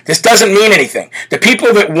 folks, this doesn't mean anything. The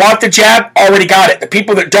people that want the jab already got it. The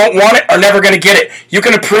people that don't want it are never going to get it. You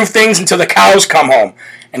can approve things until the cows come home,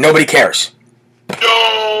 and nobody cares.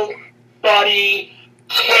 Nobody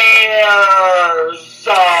cares.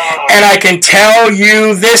 And I can tell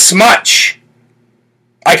you this much.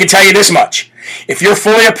 If you're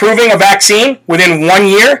fully approving a vaccine within 1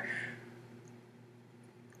 year,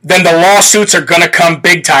 then the lawsuits are going to come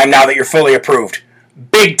big time now that you're fully approved.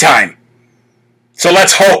 Big time. So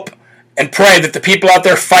let's hope and pray that the people out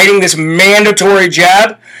there fighting this mandatory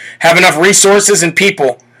jab have enough resources and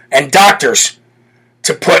people and doctors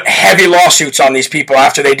to put heavy lawsuits on these people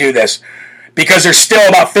after they do this. Because there's still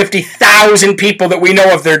about 50,000 people that we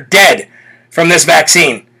know of that are dead from this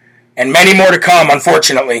vaccine. And many more to come,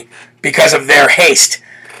 unfortunately, because of their haste.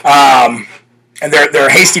 And their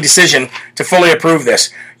hasty decision to fully approve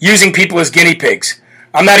this. Using people as guinea pigs.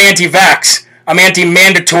 I'm not anti-vax. I'm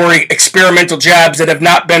anti-mandatory experimental jabs that have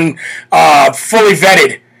not been fully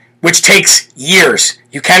vetted, which takes years.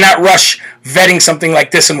 You cannot rush vetting something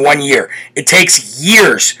like this in 1 year. It takes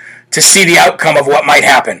years to see the outcome of what might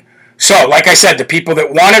happen. So, like I said, the people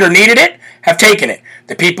that wanted or needed it have taken it.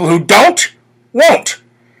 The people who don't, won't.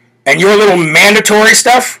 And your little mandatory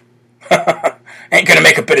stuff ain't going to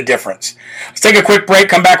make a bit of difference. Let's take a quick break,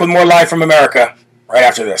 come back with more Live from America right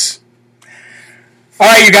after this. All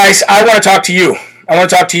right, you guys, I want to talk to you. I want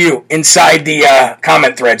to talk to you inside the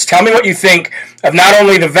comment threads. Tell me what you think of not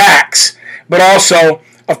only the vax, but also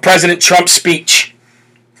of President Trump's speech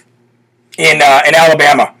in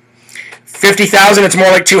Alabama. 50,000, it's more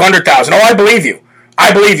like 200,000. Oh, I believe you.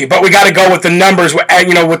 But we got to go with the numbers, what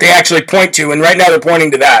they actually point to, and right now they're pointing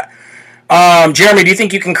to that. Jeremy, do you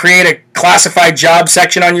think you can create a classified job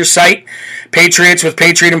section on your site? Patriots with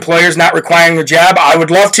Patriot employers not requiring the jab? I would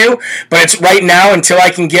love to, but it's right now until I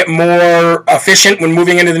can get more efficient when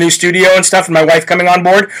moving into the new studio and stuff and my wife coming on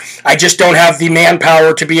board. I just don't have the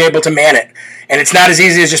manpower to be able to man it. And it's not as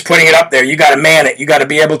easy as just putting it up there. You got to man it. You got to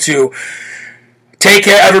be able to take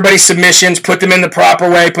everybody's submissions, put them in the proper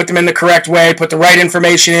way, put them in the correct way, put the right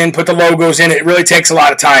information in, put the logos in. It really takes a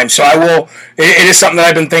lot of time. So it is something that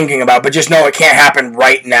I've been thinking about, but just know it can't happen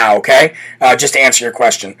right now, okay? Just to answer your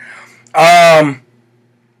question.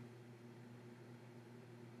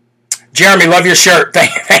 Jeremy, love your shirt.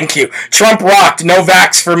 Thank you. Trump rocked. No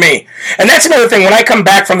vax for me. And that's another thing. When I come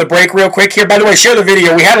back from the break real quick here, by the way, share the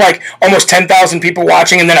video. We had like almost 10,000 people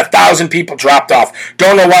watching, and then 1,000 people dropped off.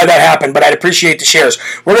 Don't know why that happened, but I'd appreciate the shares.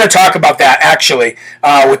 We're going to talk about that, actually,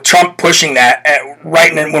 with Trump pushing that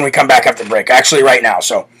right when we come back after the break. Actually, right now.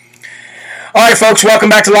 So, all right, folks, welcome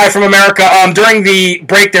back to Live from America. During the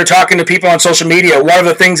break, they're talking to people on social media. One of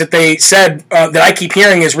the things that they said that I keep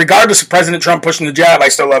hearing is, regardless of President Trump pushing the jab, I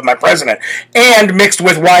still love my president. And mixed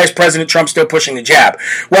with, why is President Trump still pushing the jab?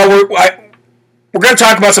 Well, we're going to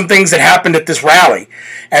talk about some things that happened at this rally.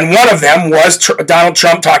 And one of them was Donald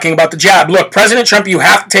Trump talking about the jab. Look, President Trump, you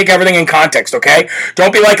have to take everything in context, okay?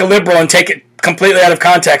 Don't be like a liberal and take it completely out of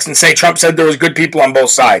context and say Trump said there was good people on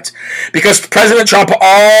both sides. Because President Trump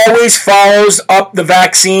always follows up the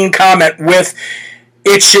vaccine comment with,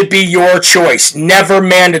 it should be your choice, never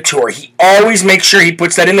mandatory. He always makes sure he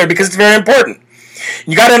puts that in there because it's very important.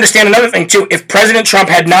 You got to understand another thing too. If President Trump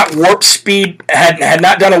had not done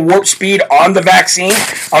a warp speed on the vaccine,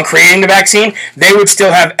 on creating the vaccine, they would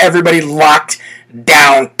still have everybody locked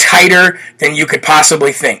down tighter than you could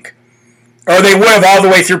possibly think. Or they would have all the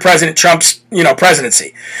way through President Trump's,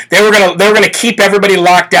 presidency. They were gonna keep everybody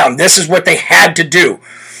locked down. This is what they had to do.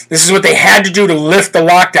 This is what they had to do to lift the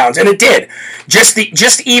lockdowns, and it did.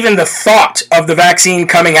 Just even the thought of the vaccine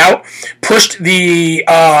coming out pushed the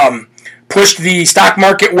stock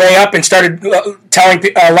market way up and started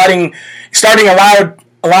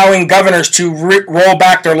allowing governors to roll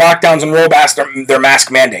back their lockdowns and roll back their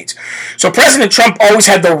mask mandates. So President Trump always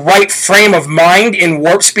had the right frame of mind in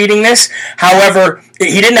warp speeding this. However,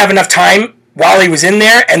 he didn't have enough time while he was in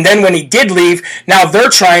there, and then when he did leave, now they're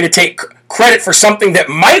trying to take credit for something that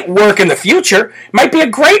might work in the future, might be a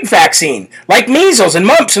great vaccine, like measles and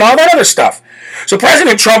mumps and all that other stuff. So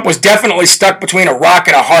President Trump was definitely stuck between a rock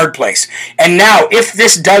and a hard place. And now, if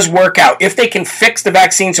this does work out, if they can fix the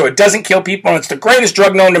vaccine so it doesn't kill people and it's the greatest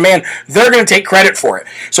drug known to man, they're going to take credit for it.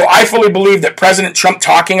 So I fully believe that President Trump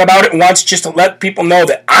talking about it wants just to let people know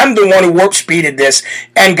that I'm the one who warp speeded this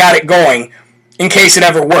and got it going in case it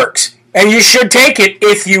ever works. And you should take it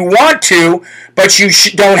if you want to, but you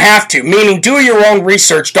don't have to. Meaning, do your own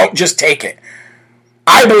research. Don't just take it.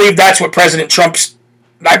 I believe that's what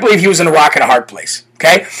I believe he was in a rock and a hard place.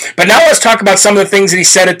 Okay? But now let's talk about some of the things that he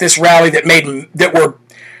said at this rally that were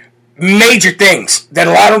major things that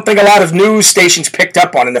I don't think a lot of news stations picked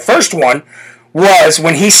up on. And the first one was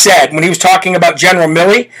when he was talking about General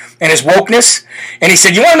Milley and his wokeness, and he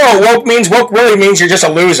said, you want to know what woke means? Woke really means you're just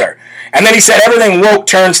a loser. And then he said everything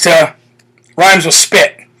woke rhymes with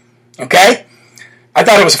spit. Okay? I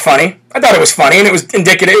thought it was funny, and it was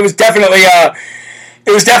indicative. It was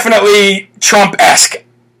definitely Trump-esque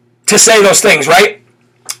to say those things, right?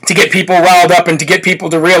 To get people riled up and to get people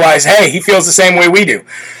to realize, hey, he feels the same way we do.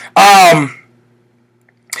 But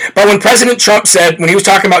when President Trump when he was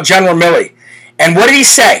talking about General Milley, and what did he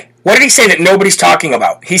say? What did he say that nobody's talking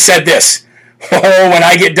about? He said this, when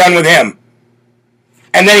I get done with him.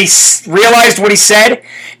 And then he realized what he said,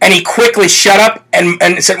 and he quickly shut up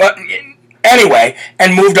and said, well, anyway,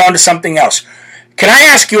 and moved on to something else. Can I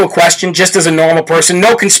ask you a question, just as a normal person?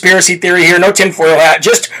 No conspiracy theory here, no tinfoil hat,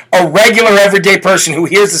 just a regular, everyday person who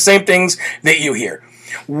hears the same things that you hear.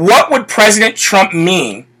 What would President Trump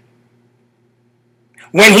mean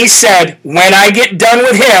when he said, when I get done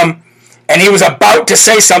with him, and he was about to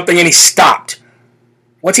say something and he stopped?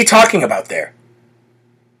 What's he talking about there?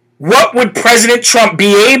 What would President Trump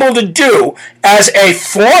be able to do as a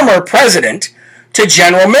former president to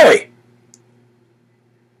General Milley?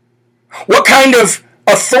 What kind of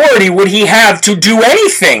authority would he have to do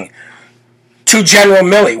anything to General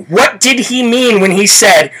Milley? What did he mean when he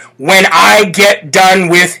said, when I get done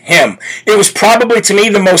with him? It was probably, to me,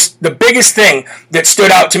 the biggest thing that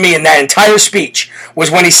stood out to me in that entire speech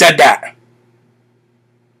was when he said that.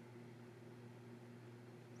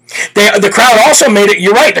 The crowd also made it,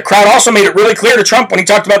 you're right, the crowd also made it really clear to Trump when he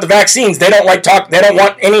talked about the vaccines. They don't want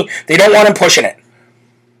him pushing it.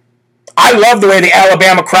 I love the way the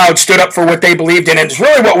Alabama crowd stood up for what they believed in, and it's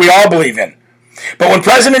really what we all believe in. But when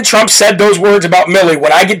President Trump said those words about Milley,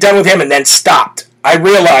 when I get done with him, and then stopped, I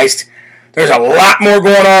realized there's a lot more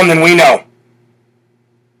going on than we know.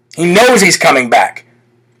 He knows he's coming back.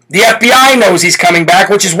 The FBI knows he's coming back,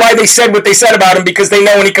 which is why they said what they said about him, because they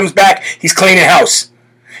know when he comes back, he's cleaning house.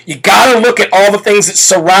 You got to look at all the things that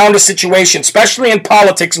surround a situation, especially in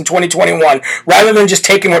politics in 2021, rather than just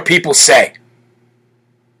taking what people say.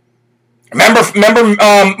 Remember when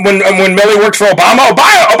Milley worked for Obama?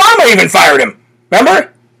 Obama even fired him.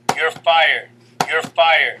 Remember? You're fired. You're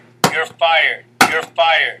fired. You're fired. You're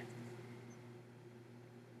fired.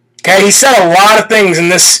 Okay, he said a lot of things in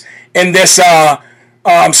this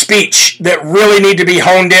speech that really need to be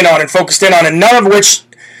honed in on and focused in on, and none of which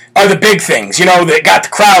are the big things, that got the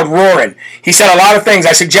crowd roaring. He said a lot of things.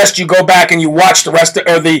 I suggest you go back and you watch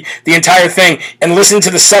the entire thing and listen to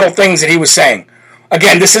the subtle things that he was saying.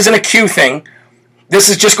 Again, this isn't a Q thing. This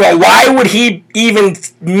is just going, why would he even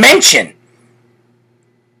mention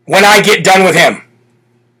when I get done with him?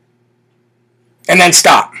 And then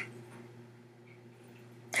stop.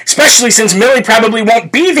 Especially since Milley probably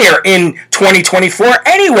won't be there in 2024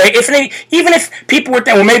 anyway. Even if people were,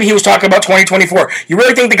 well, maybe he was talking about 2024. You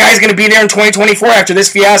really think the guy's going to be there in 2024 after this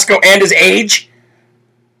fiasco and his age?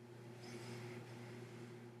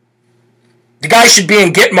 The guy should be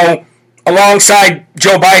in Gitmo alongside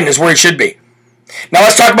Joe Biden is where he should be. Now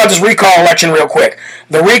let's talk about this recall election real quick.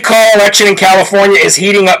 The recall election in California is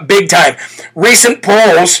heating up big time. Recent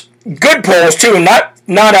polls, good polls too, not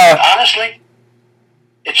honestly,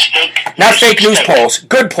 it's fake. Not fake news polls,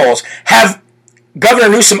 good polls, have Governor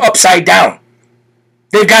Newsom upside down.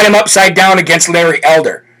 They've got him upside down against Larry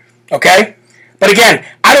Elder. Okay? But again,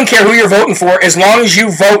 I don't care who you're voting for as long as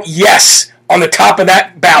you vote yes on the top of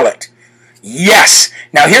that ballot. Yes.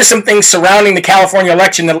 Now here's some things surrounding the California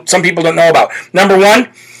election that some people don't know about. Number one,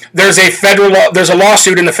 there's a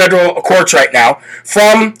lawsuit in the federal courts right now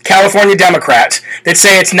from California Democrats that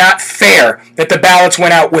say it's not fair that the ballots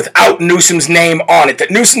went out without Newsom's name on it,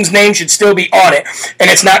 that Newsom's name should still be on it, and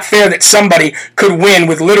it's not fair that somebody could win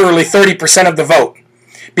with literally 30% of the vote.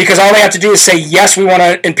 Because all they have to do is say, yes, we want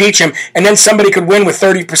to impeach him, and then somebody could win with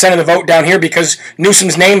 30% of the vote down here because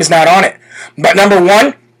Newsom's name is not on it. But number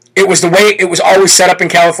one, it was the way it was always set up in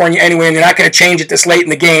California anyway, and they're not going to change it this late in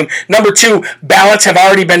the game. Number two, ballots have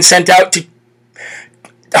already been sent out to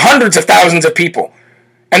hundreds of thousands of people.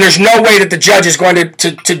 And there's no way that the judge is going to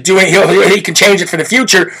do it. He can change it for the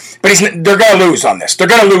future, but they're going to lose on this. They're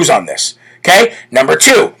going to lose on this. Okay? Number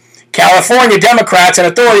two, California Democrats and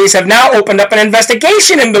authorities have now opened up an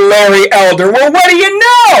investigation into Larry Elder. Well, what do you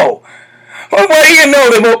know? Well, what do you know?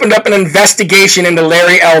 They've opened up an investigation into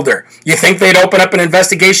Larry Elder. You think they'd open up an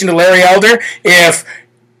investigation to Larry Elder if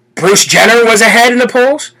Bruce Jenner was ahead in the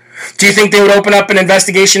polls? Do you think they would open up an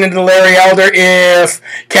investigation into Larry Elder if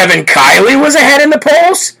Kevin Kiley was ahead in the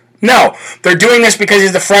polls? No. They're doing this because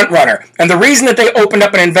he's the front runner. And the reason that they opened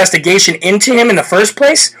up an investigation into him in the first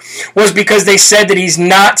place was because they said that he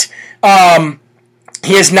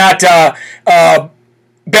has not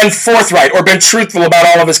been forthright or been truthful about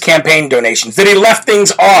all of his campaign donations, that he left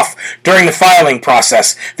things off during the filing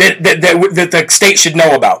process that the state should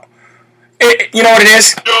know about. You know what it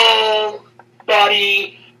is?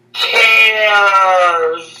 Nobody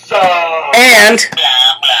cares. And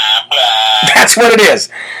that's what it is.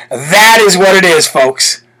 That is what it is,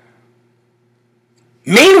 folks.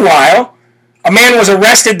 Meanwhile, a man was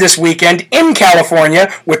arrested this weekend in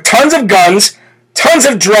California with tons of guns, tons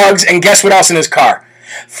of drugs, and guess what else in his car?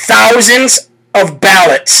 Thousands of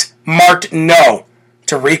ballots marked no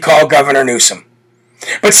to recall Governor Newsom.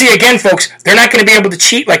 But see, again, folks, they're not going to be able to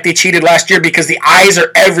cheat like they cheated last year because the eyes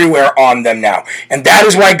are everywhere on them now. And that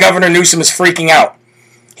is why Governor Newsom is freaking out.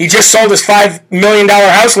 He just sold his $5 million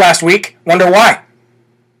house last week. Wonder why?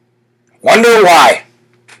 Wonder why?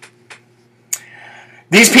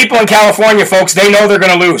 These people in California, folks, they know they're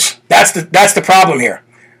going to lose. That's the problem here.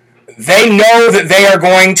 They know that they are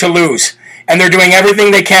going to lose. And they're doing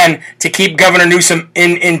everything they can to keep Governor Newsom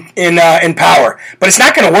in power. But it's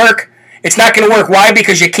not going to work. It's not going to work. Why?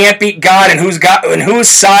 Because you can't beat God, and whose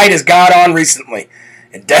side is God on recently?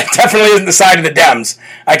 It definitely isn't the side of the Dems.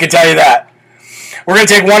 I can tell you that. We're going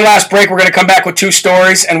to take one last break. We're going to come back with two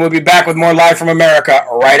stories, and we'll be back with more Live from America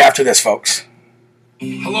right after this, folks.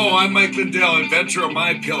 Hello, I'm Mike Lindell, inventor of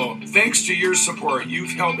MyPillow. Thanks to your support, you've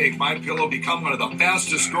helped make MyPillow become one of the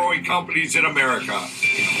fastest growing companies in America.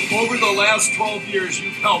 Over the last 12 years,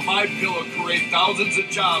 you've helped MyPillow create thousands of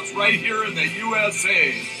jobs right here in the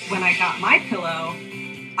USA. When I got MyPillow,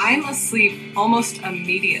 I'm asleep almost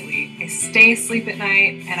immediately. I stay asleep at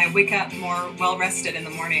night, and I wake up more well-rested in the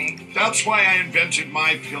morning. That's why I invented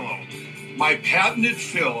MyPillow. My patented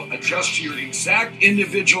fill adjusts to your exact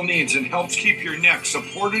individual needs and helps keep your neck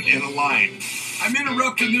supported and aligned. I'm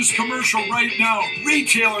interrupting this commercial right now.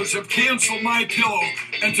 Retailers have canceled MyPillow.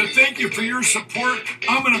 And to thank you for your support,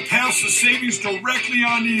 I'm going to pass the savings directly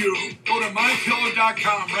on to you. Go to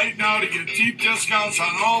MyPillow.com right now to get deep discounts on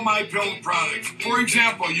all MyPillow products. For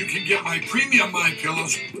example, you can get my premium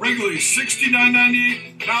MyPillows, regularly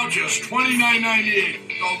 $69.98, now just $29.98,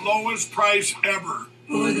 the lowest price ever.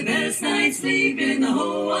 For the best night's sleep in the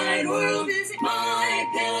whole wide world, visit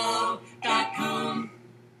MyPillow.com.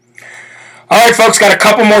 All right, folks, got a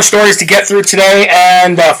couple more stories to get through today,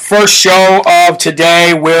 and the first show of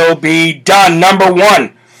today will be done. Number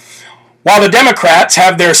one, while the Democrats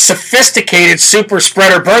have their sophisticated super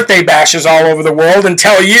spreader birthday bashes all over the world and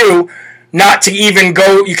tell you not to even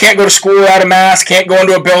go, you can't go to school without a mask, can't go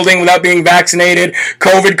into a building without being vaccinated,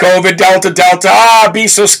 COVID, Delta, be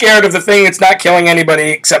so scared of the thing it's not killing anybody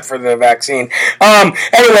except for the vaccine.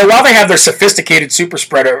 Anyway, while they have their sophisticated super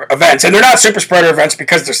spreader events, and they're not super spreader events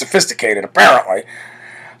because they're sophisticated, apparently,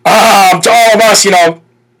 to all of us,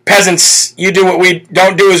 peasants, you do what we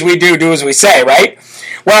don't do as we do as we say, right?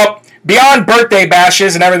 Well, beyond birthday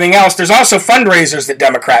bashes and everything else, there's also fundraisers that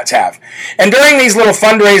Democrats have. And during these little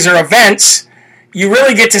fundraiser events, you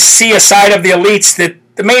really get to see a side of the elites that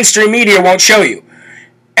the mainstream media won't show you.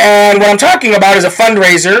 And what I'm talking about is a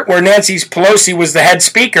fundraiser where Nancy Pelosi was the head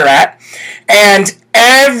speaker at, and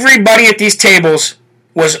everybody at these tables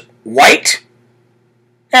was white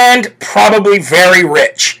and probably very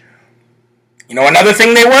rich. You know another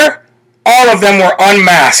thing they were? All of them were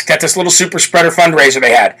unmasked at this little super spreader fundraiser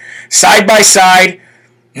they had. Side by side,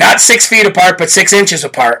 not 6 feet apart, but 6 inches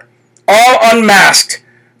apart. All unmasked.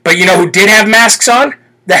 But you know who did have masks on?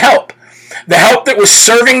 The help. The help that was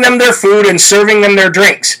serving them their food and serving them their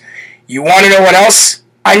drinks. You want to know what else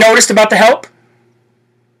I noticed about the help?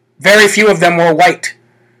 Very few of them were white.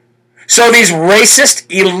 So these racist,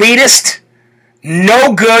 elitist,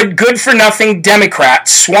 no good, good-for-nothing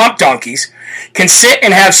Democrats, swamp donkeys, can sit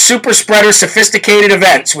and have super spreader sophisticated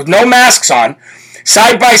events with no masks on,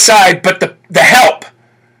 side by side, but the help,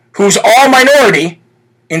 who's all minority,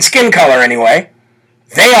 in skin color anyway,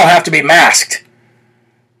 they all have to be masked.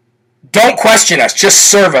 Don't question us, just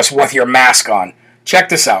serve us with your mask on. Check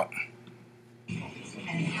this out. And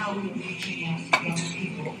how we're reaching out to young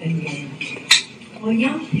people in the end. Well,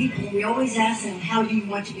 young people, we always ask them, how do you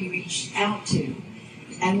want to be reached out to?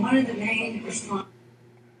 And one of the main responses.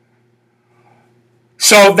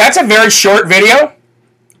 So that's a very short video.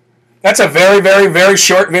 That's a very, very, very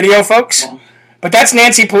short video, folks. But that's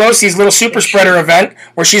Nancy Pelosi's little super spreader event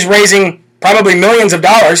where she's raising probably millions of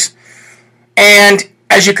dollars. And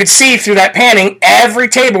as you could see through that panning, every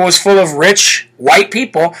table was full of rich, white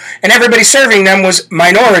people, and everybody serving them was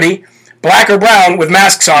minority, black or brown, with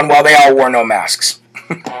masks on while they all wore no masks.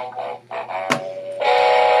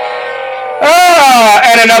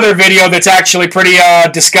 And another video that's actually pretty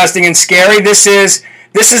disgusting and scary. This is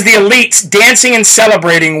the elites dancing and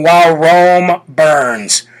celebrating while Rome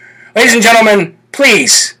burns. Ladies and gentlemen,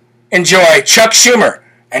 please enjoy Chuck Schumer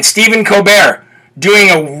and Stephen Colbert doing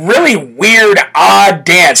a really weird, odd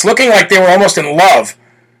dance, looking like they were almost in love,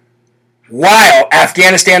 while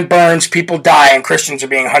Afghanistan burns, people die, and Christians are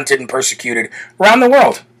being hunted and persecuted around the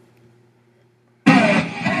world.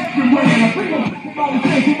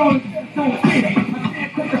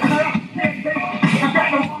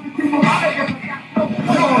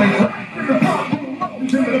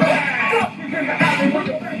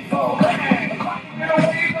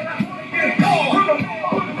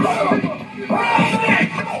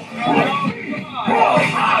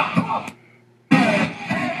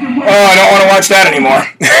 Oh, I don't want to watch that anymore.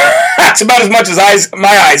 That's about as much as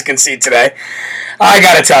my eyes can see today. I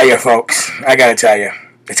gotta tell you, folks.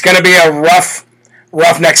 It's gonna be a rough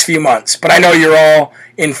next few months. But I know you're all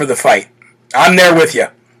in for the fight. I'm there with you.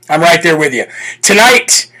 I'm right there with you.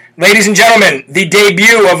 Tonight, ladies and gentlemen, the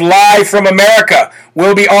debut of Live from America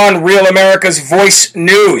will be on Real America's Voice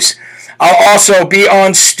News. I'll also be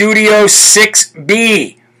on Studio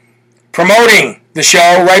 6B promoting the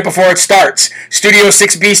show right before it starts. Studio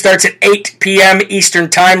 6B starts at 8 p.m. Eastern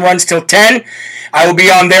Time, runs till 10. I will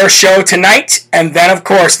be on their show tonight, and then, of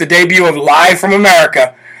course, the debut of Live from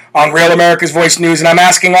America on Real America's Voice News, and I'm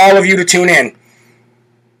asking all of you to tune in.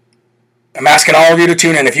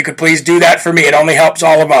 If you could please do that for me. It only helps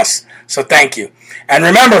all of us, so thank you. And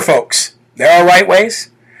remember, folks, there are right ways,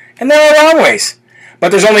 and there are wrong ways,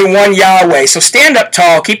 but there's only one Yahweh, so stand up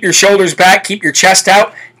tall, keep your shoulders back, keep your chest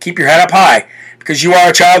out, keep your head up high, because you are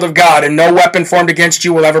a child of God, and no weapon formed against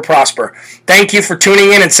you will ever prosper. Thank you for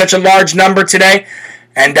tuning in such a large number today,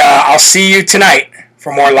 and I'll see you tonight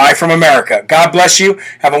for more Live from America. God bless you.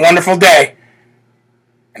 Have a wonderful day,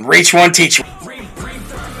 and reach one, teach one.